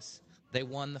 And yes, they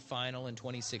won the final in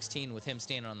 2016 with him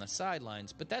standing on the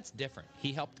sidelines, but that's different.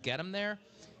 He helped get him there.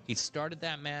 He started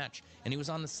that match, and he was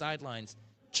on the sidelines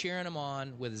cheering them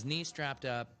on with his knee strapped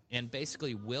up and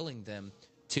basically willing them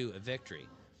to a victory.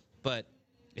 But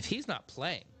if he's not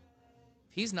playing,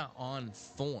 if he's not on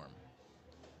form,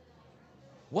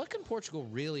 what can Portugal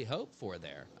really hope for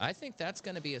there? I think that's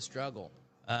going to be a struggle.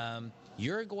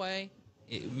 Uruguay,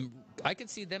 I could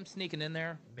see them sneaking in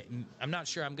there. I'm not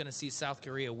sure I'm going to see South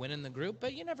Korea winning the group,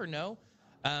 but you never know.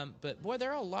 But, boy,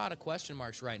 there are a lot of question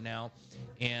marks right now.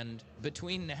 And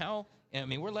between now, I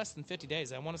mean, we're less than 50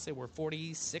 days. I want to say we're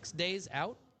 46 days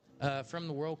out from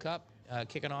the World Cup,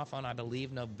 kicking off on, I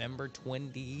believe, November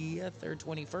 20th or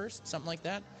 21st, something like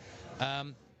that.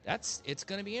 It's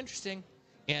going to be interesting.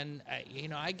 And,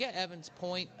 I get Evan's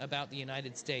point about the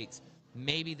United States.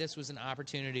 Maybe this was an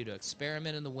opportunity to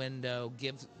experiment in the window,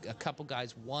 give a couple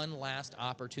guys one last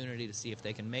opportunity to see if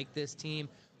they can make this team,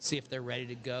 see if they're ready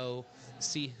to go,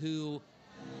 see who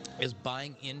is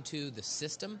buying into the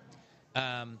system.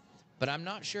 But I'm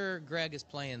not sure Greg is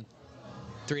playing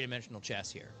three-dimensional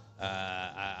chess here.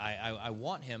 I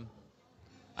want him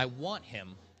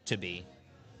to be,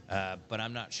 but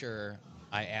I'm not sure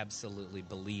I absolutely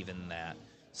believe in that.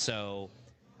 So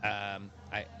I'm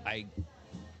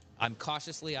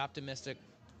cautiously optimistic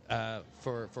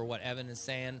for what Evan is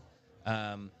saying.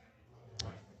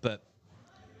 But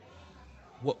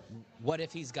what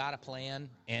if he's got a plan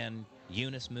and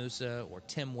Yunus Musa or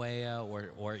Tim Weah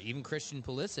or even Christian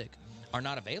Pulisic are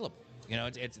not available?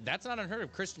 That's not unheard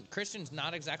of. Christian's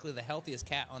not exactly the healthiest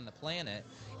cat on the planet,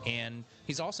 and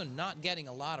he's also not getting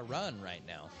a lot of run right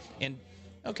now. And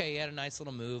okay, he had a nice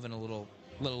little move and a little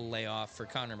layoff for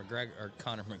Conor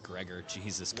McGregor.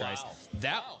 Jesus Christ!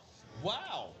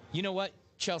 Wow! You know what?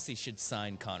 Chelsea should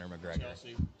sign Conor McGregor.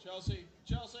 Chelsea.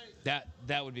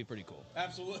 That would be pretty cool.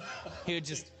 Absolutely. He would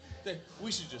just.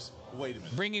 We should just wait a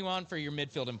minute. Bring you on for your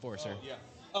midfield enforcer.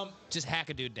 Oh, yeah. Just hack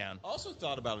a dude down. Also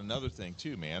thought about another thing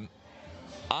too, man.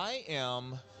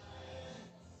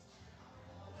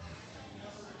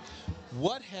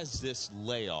 What has this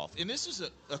layoff, and this is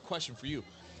a question for you,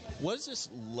 what has this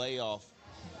layoff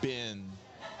been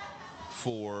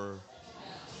for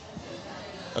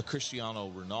a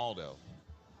Cristiano Ronaldo?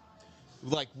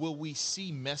 Like, will we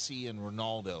see Messi and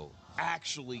Ronaldo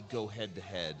actually go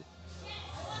head-to-head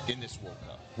in this World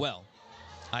Cup? Well,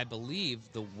 I believe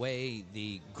the way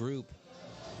the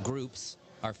groups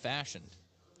are fashioned,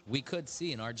 we could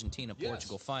see an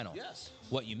Argentina-Portugal final. Yes.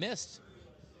 What you missed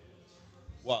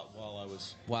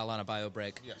while on a bio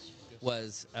break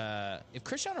was if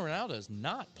Cristiano Ronaldo is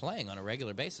not playing on a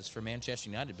regular basis for Manchester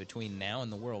United between now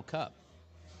and the World Cup,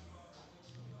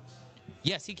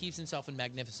 yes, he keeps himself in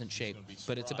magnificent shape,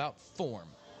 but it's about form.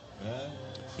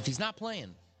 If he's not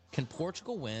playing, can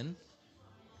Portugal win?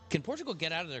 Can Portugal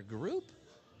get out of their group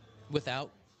without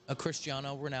a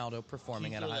Cristiano Ronaldo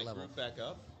performing at a high level? Group back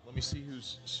up. Let me see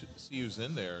who's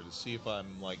in there to see if I'm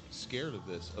scared of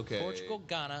this. Okay. Portugal,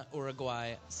 Ghana,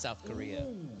 Uruguay, South Korea.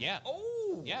 Ooh. Yeah.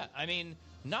 Oh. Yeah. I mean,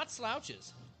 not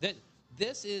slouches.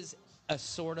 This is a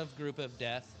sort of group of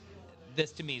death.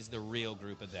 This to me is the real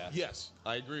group of death. Yes,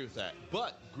 I agree with that.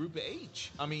 But Group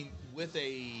H, I mean, with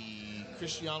a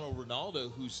Cristiano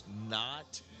Ronaldo who's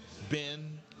not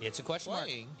been It's a question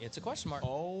playing. mark. It's a question mark.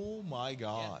 Oh my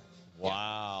God! Yeah.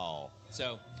 Wow.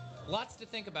 So, lots to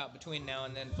think about between now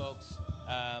and then, folks.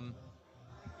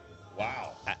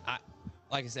 Wow.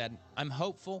 Like I said, I'm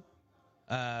hopeful,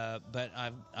 but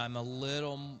I'm a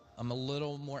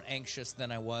little more anxious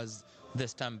than I was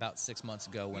this time about 6 months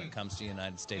ago when it comes to the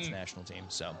United States national team.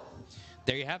 So,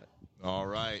 there you have it. All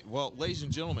right. Well, ladies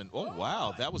and gentlemen, oh,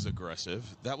 wow, that was aggressive.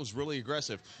 That was really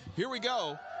aggressive. Here we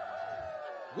go.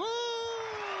 Woo!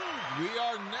 We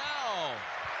are now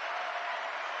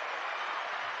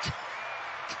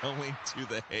going to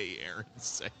the Hey Aaron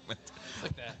segment.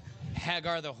 Like that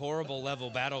Hagar the Horrible level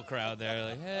battle crowd there.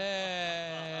 Like,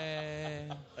 hey.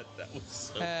 That was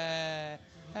so. Hey.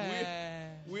 Hey.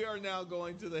 We are now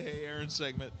going to the Hey Aaron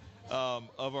segment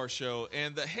of our show.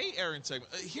 And the Hey Aaron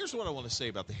segment, here's what I want to say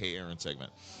about the Hey Aaron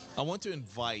segment. I want to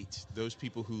invite those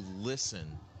people who listen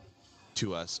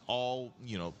to us, all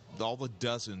the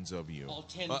dozens of you. All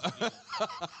tens of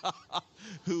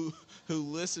you. who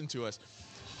listen to us.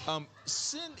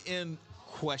 Send in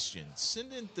questions.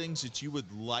 Send in things that you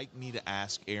would like me to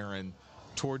ask Aaron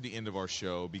toward the end of our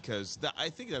show, because I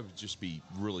think that would just be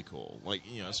really cool. Like,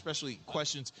 especially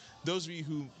questions. Those of you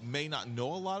who may not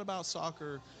know a lot about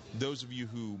soccer, those of you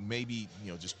who may be,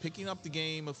 just picking up the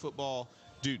game of football,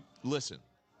 dude, listen,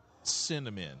 send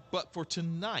them in. But for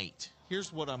tonight,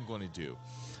 here's what I'm going to do.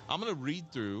 I'm going to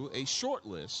read through a short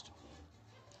list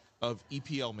of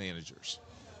EPL managers.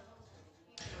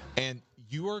 And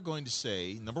you are going to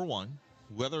say, number one,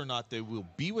 whether or not they will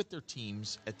be with their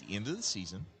teams at the end of the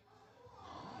season,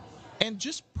 and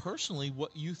just personally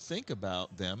what you think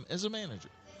about them as a manager.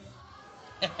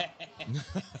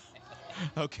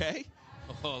 Okay?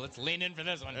 Oh, let's lean in for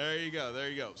this one. There you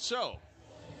go. So,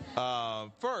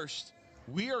 first,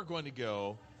 we are going to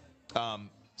go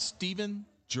Steven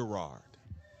Gerrard.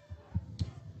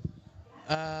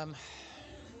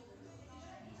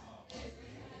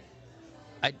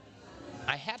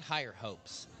 I had higher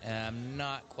hopes. I'm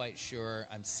not quite sure.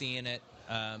 I'm seeing it.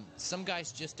 Some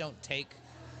guys just don't take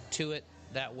to it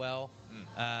that well.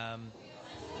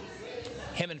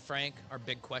 Him and Frank are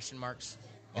big question marks.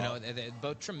 They're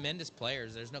both tremendous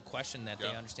players. There's no question that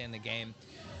they understand the game.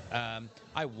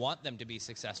 I want them to be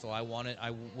successful. I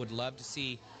would love to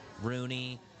see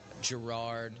Rooney,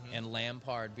 Gerrard, and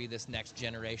Lampard be this next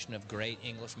generation of great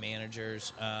English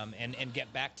managers, and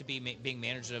get back to being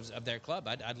managers of their club.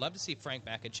 I'd love to see Frank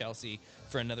back at Chelsea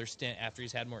for another stint after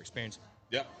he's had more experience.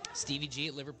 Yeah. Stevie G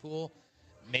at Liverpool,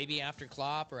 maybe after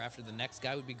Klopp or after the next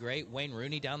guy would be great. Wayne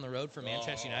Rooney down the road for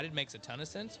Manchester United makes a ton of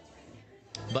sense.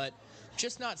 But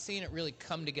just not seeing it really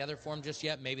come together for him just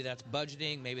yet. Maybe that's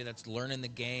budgeting. Maybe that's learning the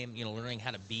game, learning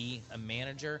how to be a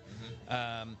manager.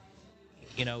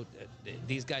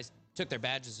 These guys took their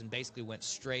badges and basically went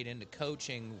straight into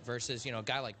coaching versus, a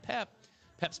guy like Pep.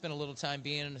 Pep spent a little time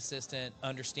being an assistant,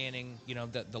 understanding,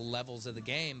 the levels of the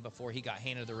game before he got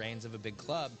handed the reins of a big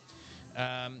club.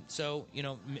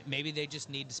 Maybe they just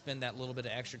need to spend that little bit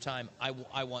of extra time.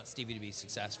 I want Stevie to be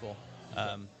successful,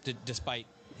 despite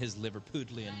his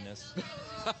Liverpudlianness.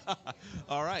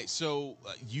 All right, so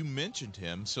you mentioned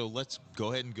him, so let's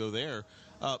go ahead and go there.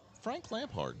 Frank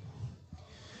Lampard.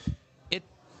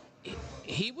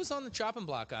 He was on the chopping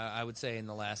block, I would say, in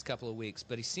the last couple of weeks,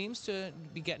 but he seems to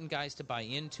be getting guys to buy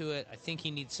into it. I think he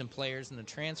needs some players in the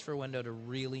transfer window to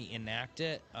really enact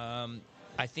it.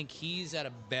 I think he's at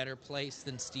a better place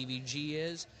than Stevie G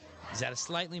is. He's at a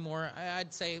slightly more,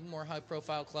 I'd say, more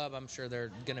high-profile club. I'm sure there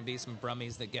are going to be some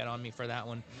Brummies that get on me for that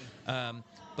one.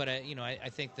 But I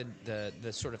think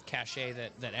the sort of cachet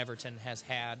that Everton has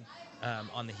had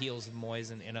on the heels of Moyes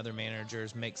and other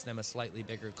managers makes them a slightly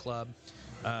bigger club.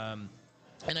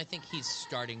 And I think he's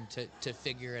starting to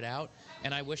figure it out,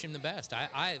 and I wish him the best.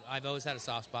 I've always had a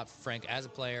soft spot for Frank as a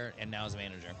player and now as a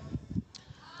manager.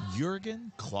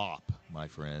 Jurgen Klopp, my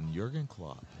friend. Jurgen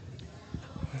Klopp.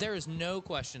 There is no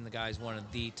question the guy's one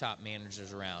of the top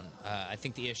managers around. I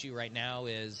think the issue right now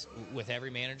is with every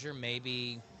manager,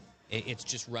 maybe it's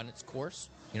just run its course.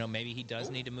 Maybe he does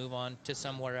need to move on to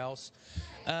somewhere else.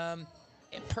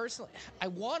 Personally, I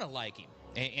want to like him.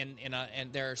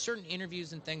 And there are certain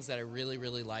interviews and things that I really,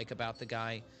 really like about the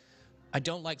guy. I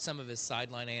don't like some of his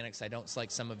sideline antics. I don't like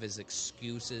some of his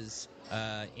excuses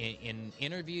in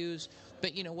interviews.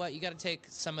 But you know what? You got to take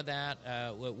some of that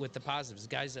with the positives. The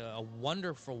guy's a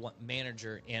wonderful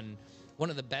manager, and one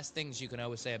of the best things you can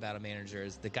always say about a manager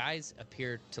is the guys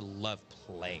appear to love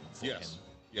playing for him.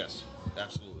 Yes,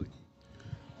 absolutely.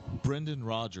 Brendan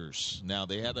Rodgers. Now,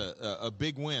 they had a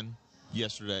big win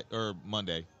yesterday or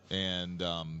Monday and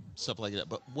stuff like that.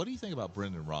 But what do you think about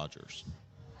Brendan Rodgers?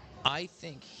 I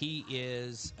think he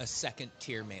is a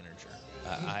second-tier manager.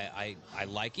 I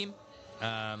like him.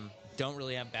 Don't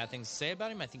really have bad things to say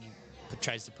about him. I think he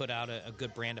tries to put out a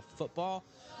good brand of football.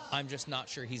 I'm just not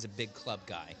sure he's a big club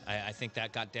guy. I think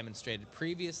that got demonstrated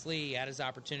previously. He had his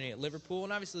opportunity at Liverpool,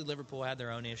 and obviously Liverpool had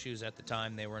their own issues at the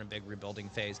time. They were in a big rebuilding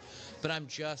phase. But I'm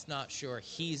just not sure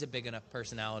he's a big enough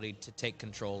personality to take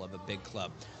control of a big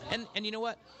club. And you know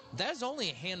what? There's only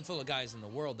a handful of guys in the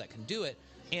world that can do it.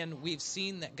 And we've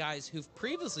seen that guys who've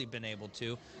previously been able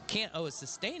to can't always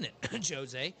sustain it,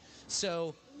 Jose.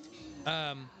 So,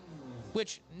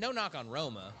 which, no knock on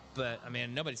Roma, but, I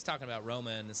mean, nobody's talking about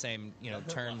Roma in the same,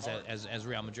 terms as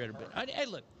Real Madrid. But, hey,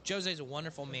 look, Jose's a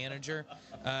wonderful manager,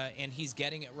 and he's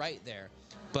getting it right there.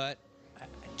 But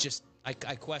I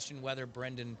question whether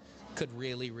Brendan could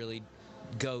really, really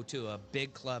go to a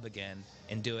big club again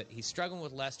and do it. He's struggling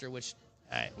with Leicester, which...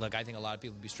 Look, I think a lot of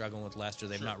people would be struggling with Leicester.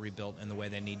 They've not rebuilt in the way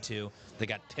they need to. They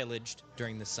got pillaged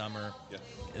during the summer. Yeah.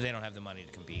 They don't have the money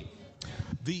to compete.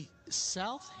 The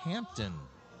Southampton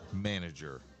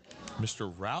manager,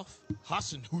 Mr. Ralph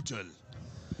Hasenhüttl.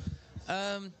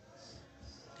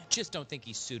 Just don't think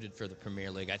he's suited for the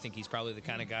Premier League. I think he's probably the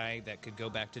kind of guy that could go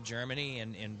back to Germany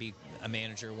and be a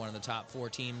manager of one of the top 4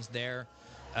 teams there.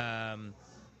 I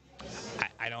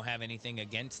don't have anything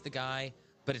against the guy.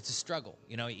 But it's a struggle.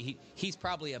 He's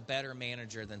probably a better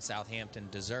manager than Southampton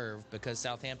deserve because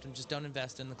Southampton just don't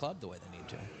invest in the club the way they need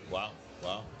to. Wow.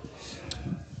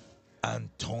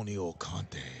 Antonio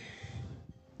Conte.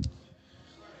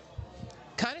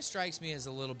 Kind of strikes me as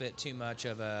a little bit too much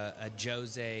of a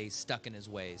Jose stuck in his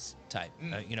ways type.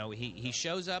 He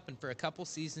shows up, and for a couple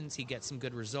seasons he gets some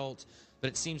good results, but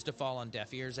it seems to fall on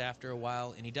deaf ears after a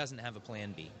while, and he doesn't have a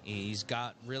plan B. He's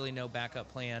got really no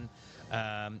backup plan.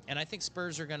 And I think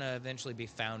Spurs are going to eventually be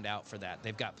found out for that.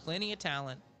 They've got plenty of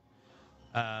talent,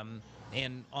 and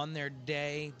on their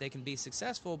day they can be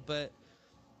successful, but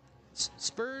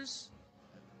Spurs,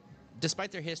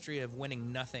 despite their history of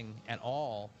winning nothing at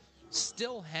all,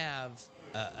 still have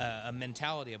a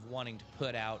mentality of wanting to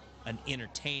put out an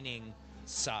entertaining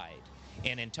side,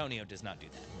 and Antonio does not do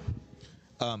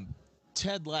that.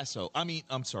 Ted Lasso.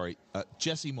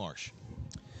 Jesse Marsch.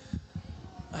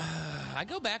 I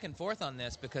go back and forth on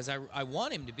this because I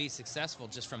want him to be successful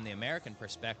just from the American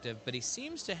perspective, but he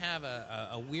seems to have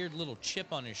a weird little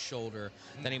chip on his shoulder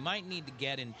that he might need to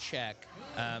get in check.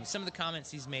 Some of the comments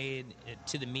he's made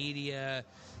to the media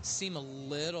seem a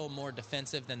little more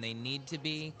defensive than they need to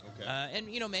be. Okay. And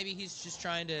maybe he's just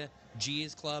trying to G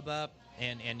his club up.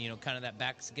 And kind of that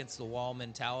backs against the wall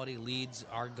mentality. Leeds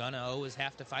are going to always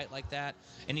have to fight like that.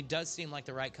 And he does seem like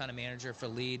the right kind of manager for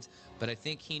Leeds, but I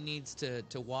think he needs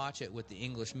to watch it with the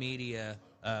English media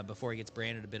before he gets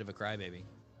branded a bit of a crybaby.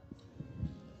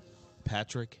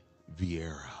 Patrick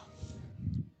Vieira.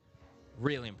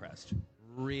 Really impressed.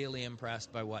 Really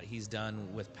impressed by what he's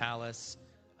done with Palace.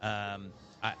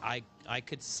 I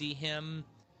could see him...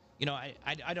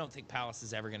 I don't think Palace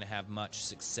is ever going to have much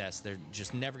success. They're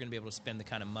just never going to be able to spend the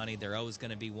kind of money. They're always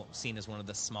going to be seen as one of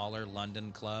the smaller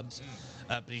London clubs.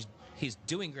 But he's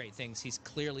doing great things. He's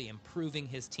clearly improving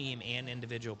his team and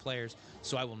individual players.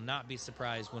 So I will not be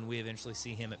surprised when we eventually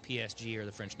see him at PSG or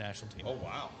the French national team. Oh,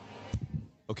 wow.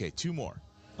 Okay, 2 more.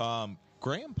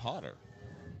 Graham Potter.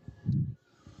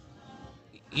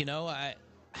 I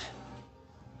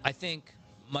think...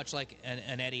 much like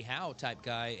an Eddie Howe type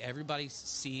guy, everybody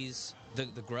sees the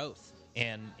growth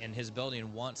and his ability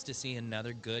and wants to see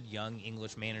another good young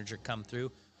English manager come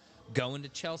through. Going to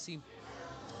Chelsea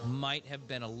might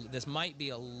be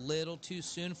a little too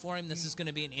soon for him. This is going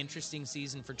to be an interesting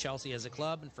season for Chelsea as a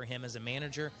club and for him as a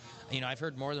manager. I've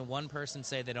heard more than one person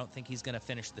say they don't think he's going to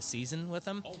finish the season with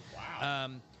them. Oh, wow.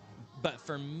 But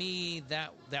for me,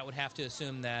 that would have to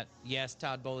assume that, yes,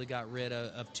 Todd Bowley got rid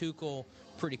of Tuchel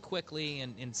pretty quickly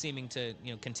and seeming to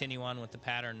continue on with the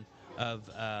pattern of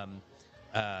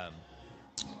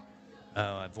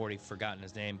I've already forgotten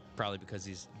his name, probably because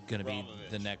he's going to be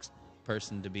the next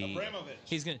person to be.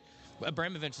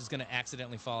 Abramovich is going to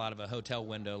accidentally fall out of a hotel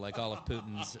window like all of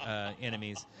Putin's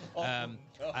enemies.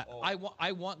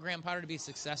 I want Graham Potter to be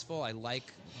successful. I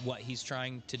like what he's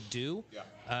trying to do. Yeah.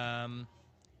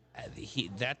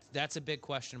 That's a big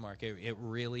question mark. It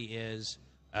really is,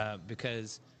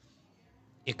 because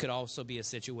it could also be a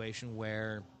situation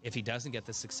where if he doesn't get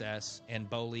the success and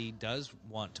Bowley does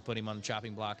want to put him on the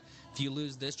chopping block, if you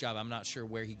lose this job, I'm not sure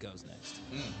where he goes next.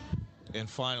 And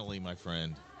finally, my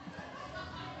friend,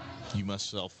 you must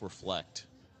self-reflect.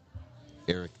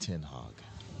 Erik ten Hag.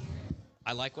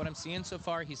 I like what I'm seeing so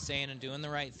far. He's saying and doing the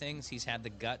right things. He's had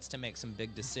the guts to make some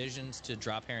big decisions, to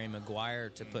drop Harry Maguire,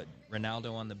 to put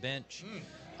Ronaldo on the bench.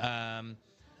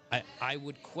 I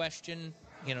would question,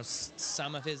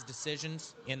 some of his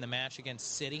decisions in the match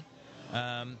against City.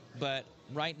 But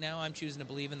right now I'm choosing to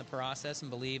believe in the process and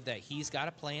believe that he's got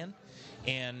a plan.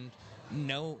 And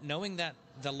knowing that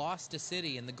the loss to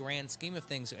City in the grand scheme of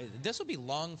things, this will be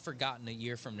long forgotten a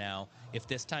year from now. If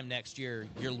this time next year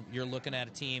you're looking at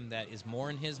a team that is more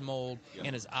in his mold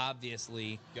and is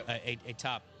obviously a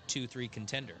top 2-3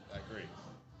 contender. I agree.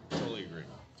 Totally agree.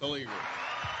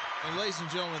 And ladies and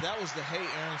gentlemen, that was the Hey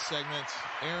Aaron segment.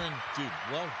 Aaron, dude,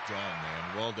 well done,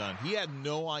 man. Well done. He had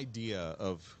no idea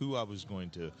of who I was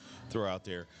going to throw out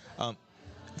there.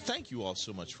 Thank you all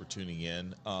so much for tuning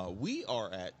in. We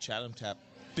are at Chatham Tap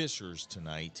Fishers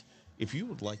tonight. If you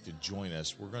would like to join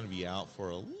us, we're going to be out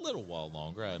for a little while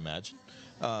longer, I imagine.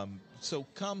 So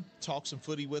come talk some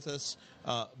footy with us.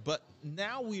 But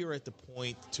now we are at the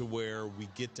point to where we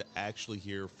get to actually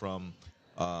hear from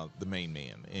the main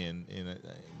man. And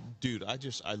dude, I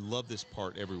love this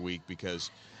part every week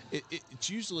because it's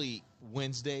usually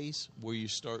Wednesdays where you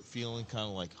start feeling kind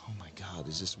of like, oh my God,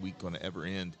 is this week going to ever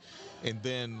end? And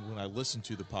then when I listen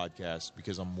to the podcast,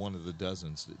 because I'm one of the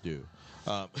dozens that do,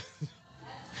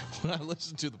 when I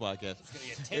listen to the podcast,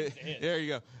 there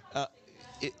you go.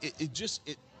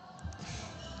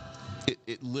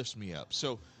 It lifts me up.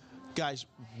 So, guys,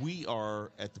 we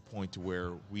are at the point to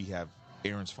where we have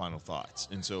Aaron's final thoughts.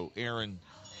 And so, Aaron,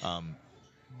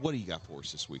 what do you got for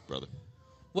us this week, brother?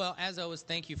 Well, as always,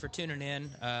 thank you for tuning in.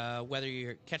 Whether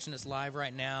you're catching us live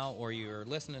right now or you're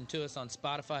listening to us on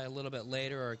Spotify a little bit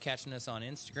later or catching us on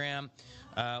Instagram,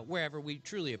 wherever, we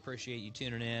truly appreciate you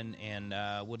tuning in and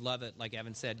would love it. Like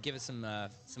Evan said, give us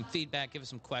some feedback, give us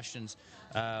some questions.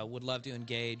 Would love to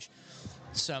engage.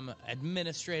 Some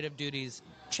administrative duties.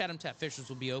 Chatham Tap Fishers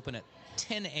will be open at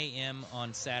 10 a.m.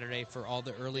 on Saturday for all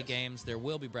the early games. There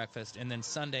will be breakfast. And then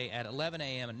Sunday at 11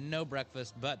 a.m., no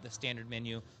breakfast, but the standard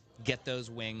menu. Get those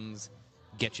wings.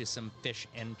 Get you some fish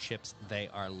and chips. They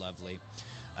are lovely.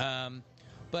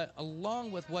 But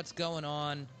along with what's going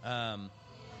on, on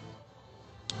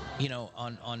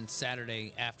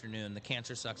Saturday afternoon, the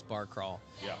Cancer Sucks bar crawl.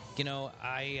 Yeah.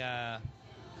 I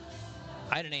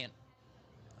had an aunt,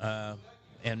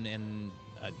 and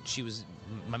she was,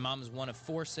 my mom is one of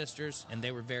 4 sisters, and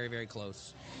they were very, very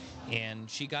close. And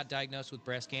she got diagnosed with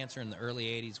breast cancer in the early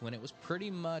 80s when it was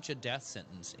pretty much a death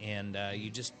sentence. And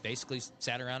you just basically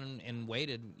sat around and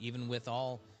waited, even with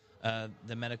all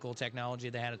the medical technology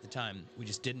they had at the time. We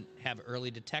just didn't have early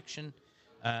detection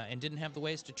and didn't have the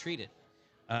ways to treat it.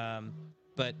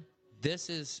 But this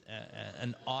is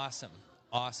an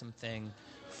awesome thing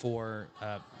for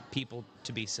people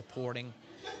to be supporting.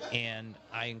 And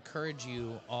I encourage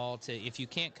you all to, if you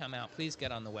can't come out, please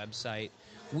get on the website.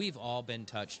 We've all been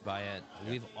touched by it.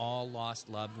 We've all lost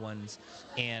loved ones.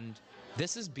 And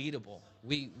this is beatable.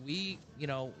 We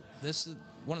this is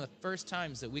one of the first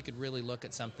times that we could really look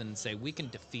at something and say, we can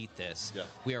defeat this. Yeah.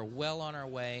 We are well on our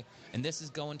way. And this is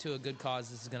going to a good cause.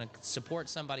 This is going to support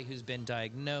somebody who's been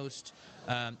diagnosed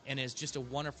and is just a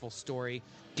wonderful story.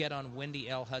 Get on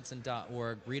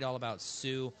wendylhudson.org. Read all about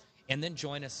Sue. And then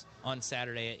join us on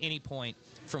Saturday at any point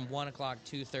from 1 o'clock,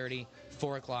 2:30,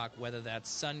 4 o'clock, whether that's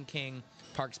Sun King,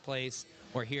 Parks Place,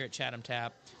 or here at Chatham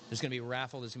Tap. There's going to be a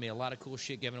raffle. There's going to be a lot of cool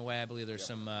shit given away. I believe there's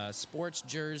some sports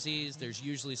jerseys. There's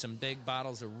usually some big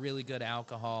bottles of really good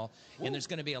alcohol. Ooh. And there's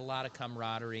going to be a lot of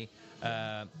camaraderie.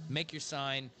 Make your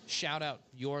sign. Shout out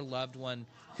your loved one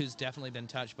who's definitely been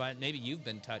touched by it. Maybe you've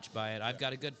been touched by it. I've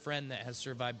got a good friend that has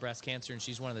survived breast cancer, and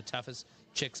she's one of the toughest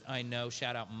chicks I know.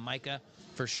 Shout out Micah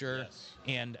for sure. Yes.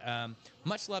 And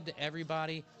much love to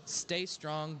everybody. Stay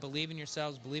strong. Believe in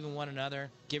yourselves. Believe in one another.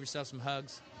 Give yourself some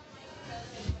hugs.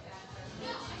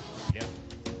 Yep.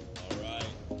 All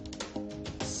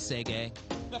right. Say gay.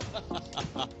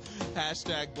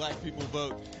 Hashtag Black People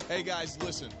Vote. Hey, guys,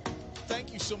 listen.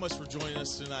 Thank you so much for joining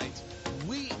us tonight.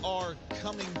 We are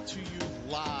coming to you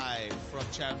live from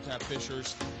Chatham Tap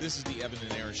Fishers. This is the Evan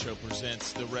and Aaron Show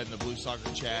presents the Red and the Blue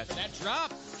Soccer Chat. That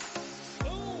drop.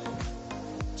 Boom.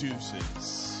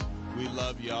 Deuces. We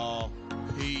love y'all.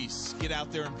 Peace. Get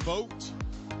out there and vote.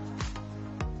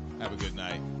 Have a good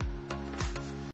night.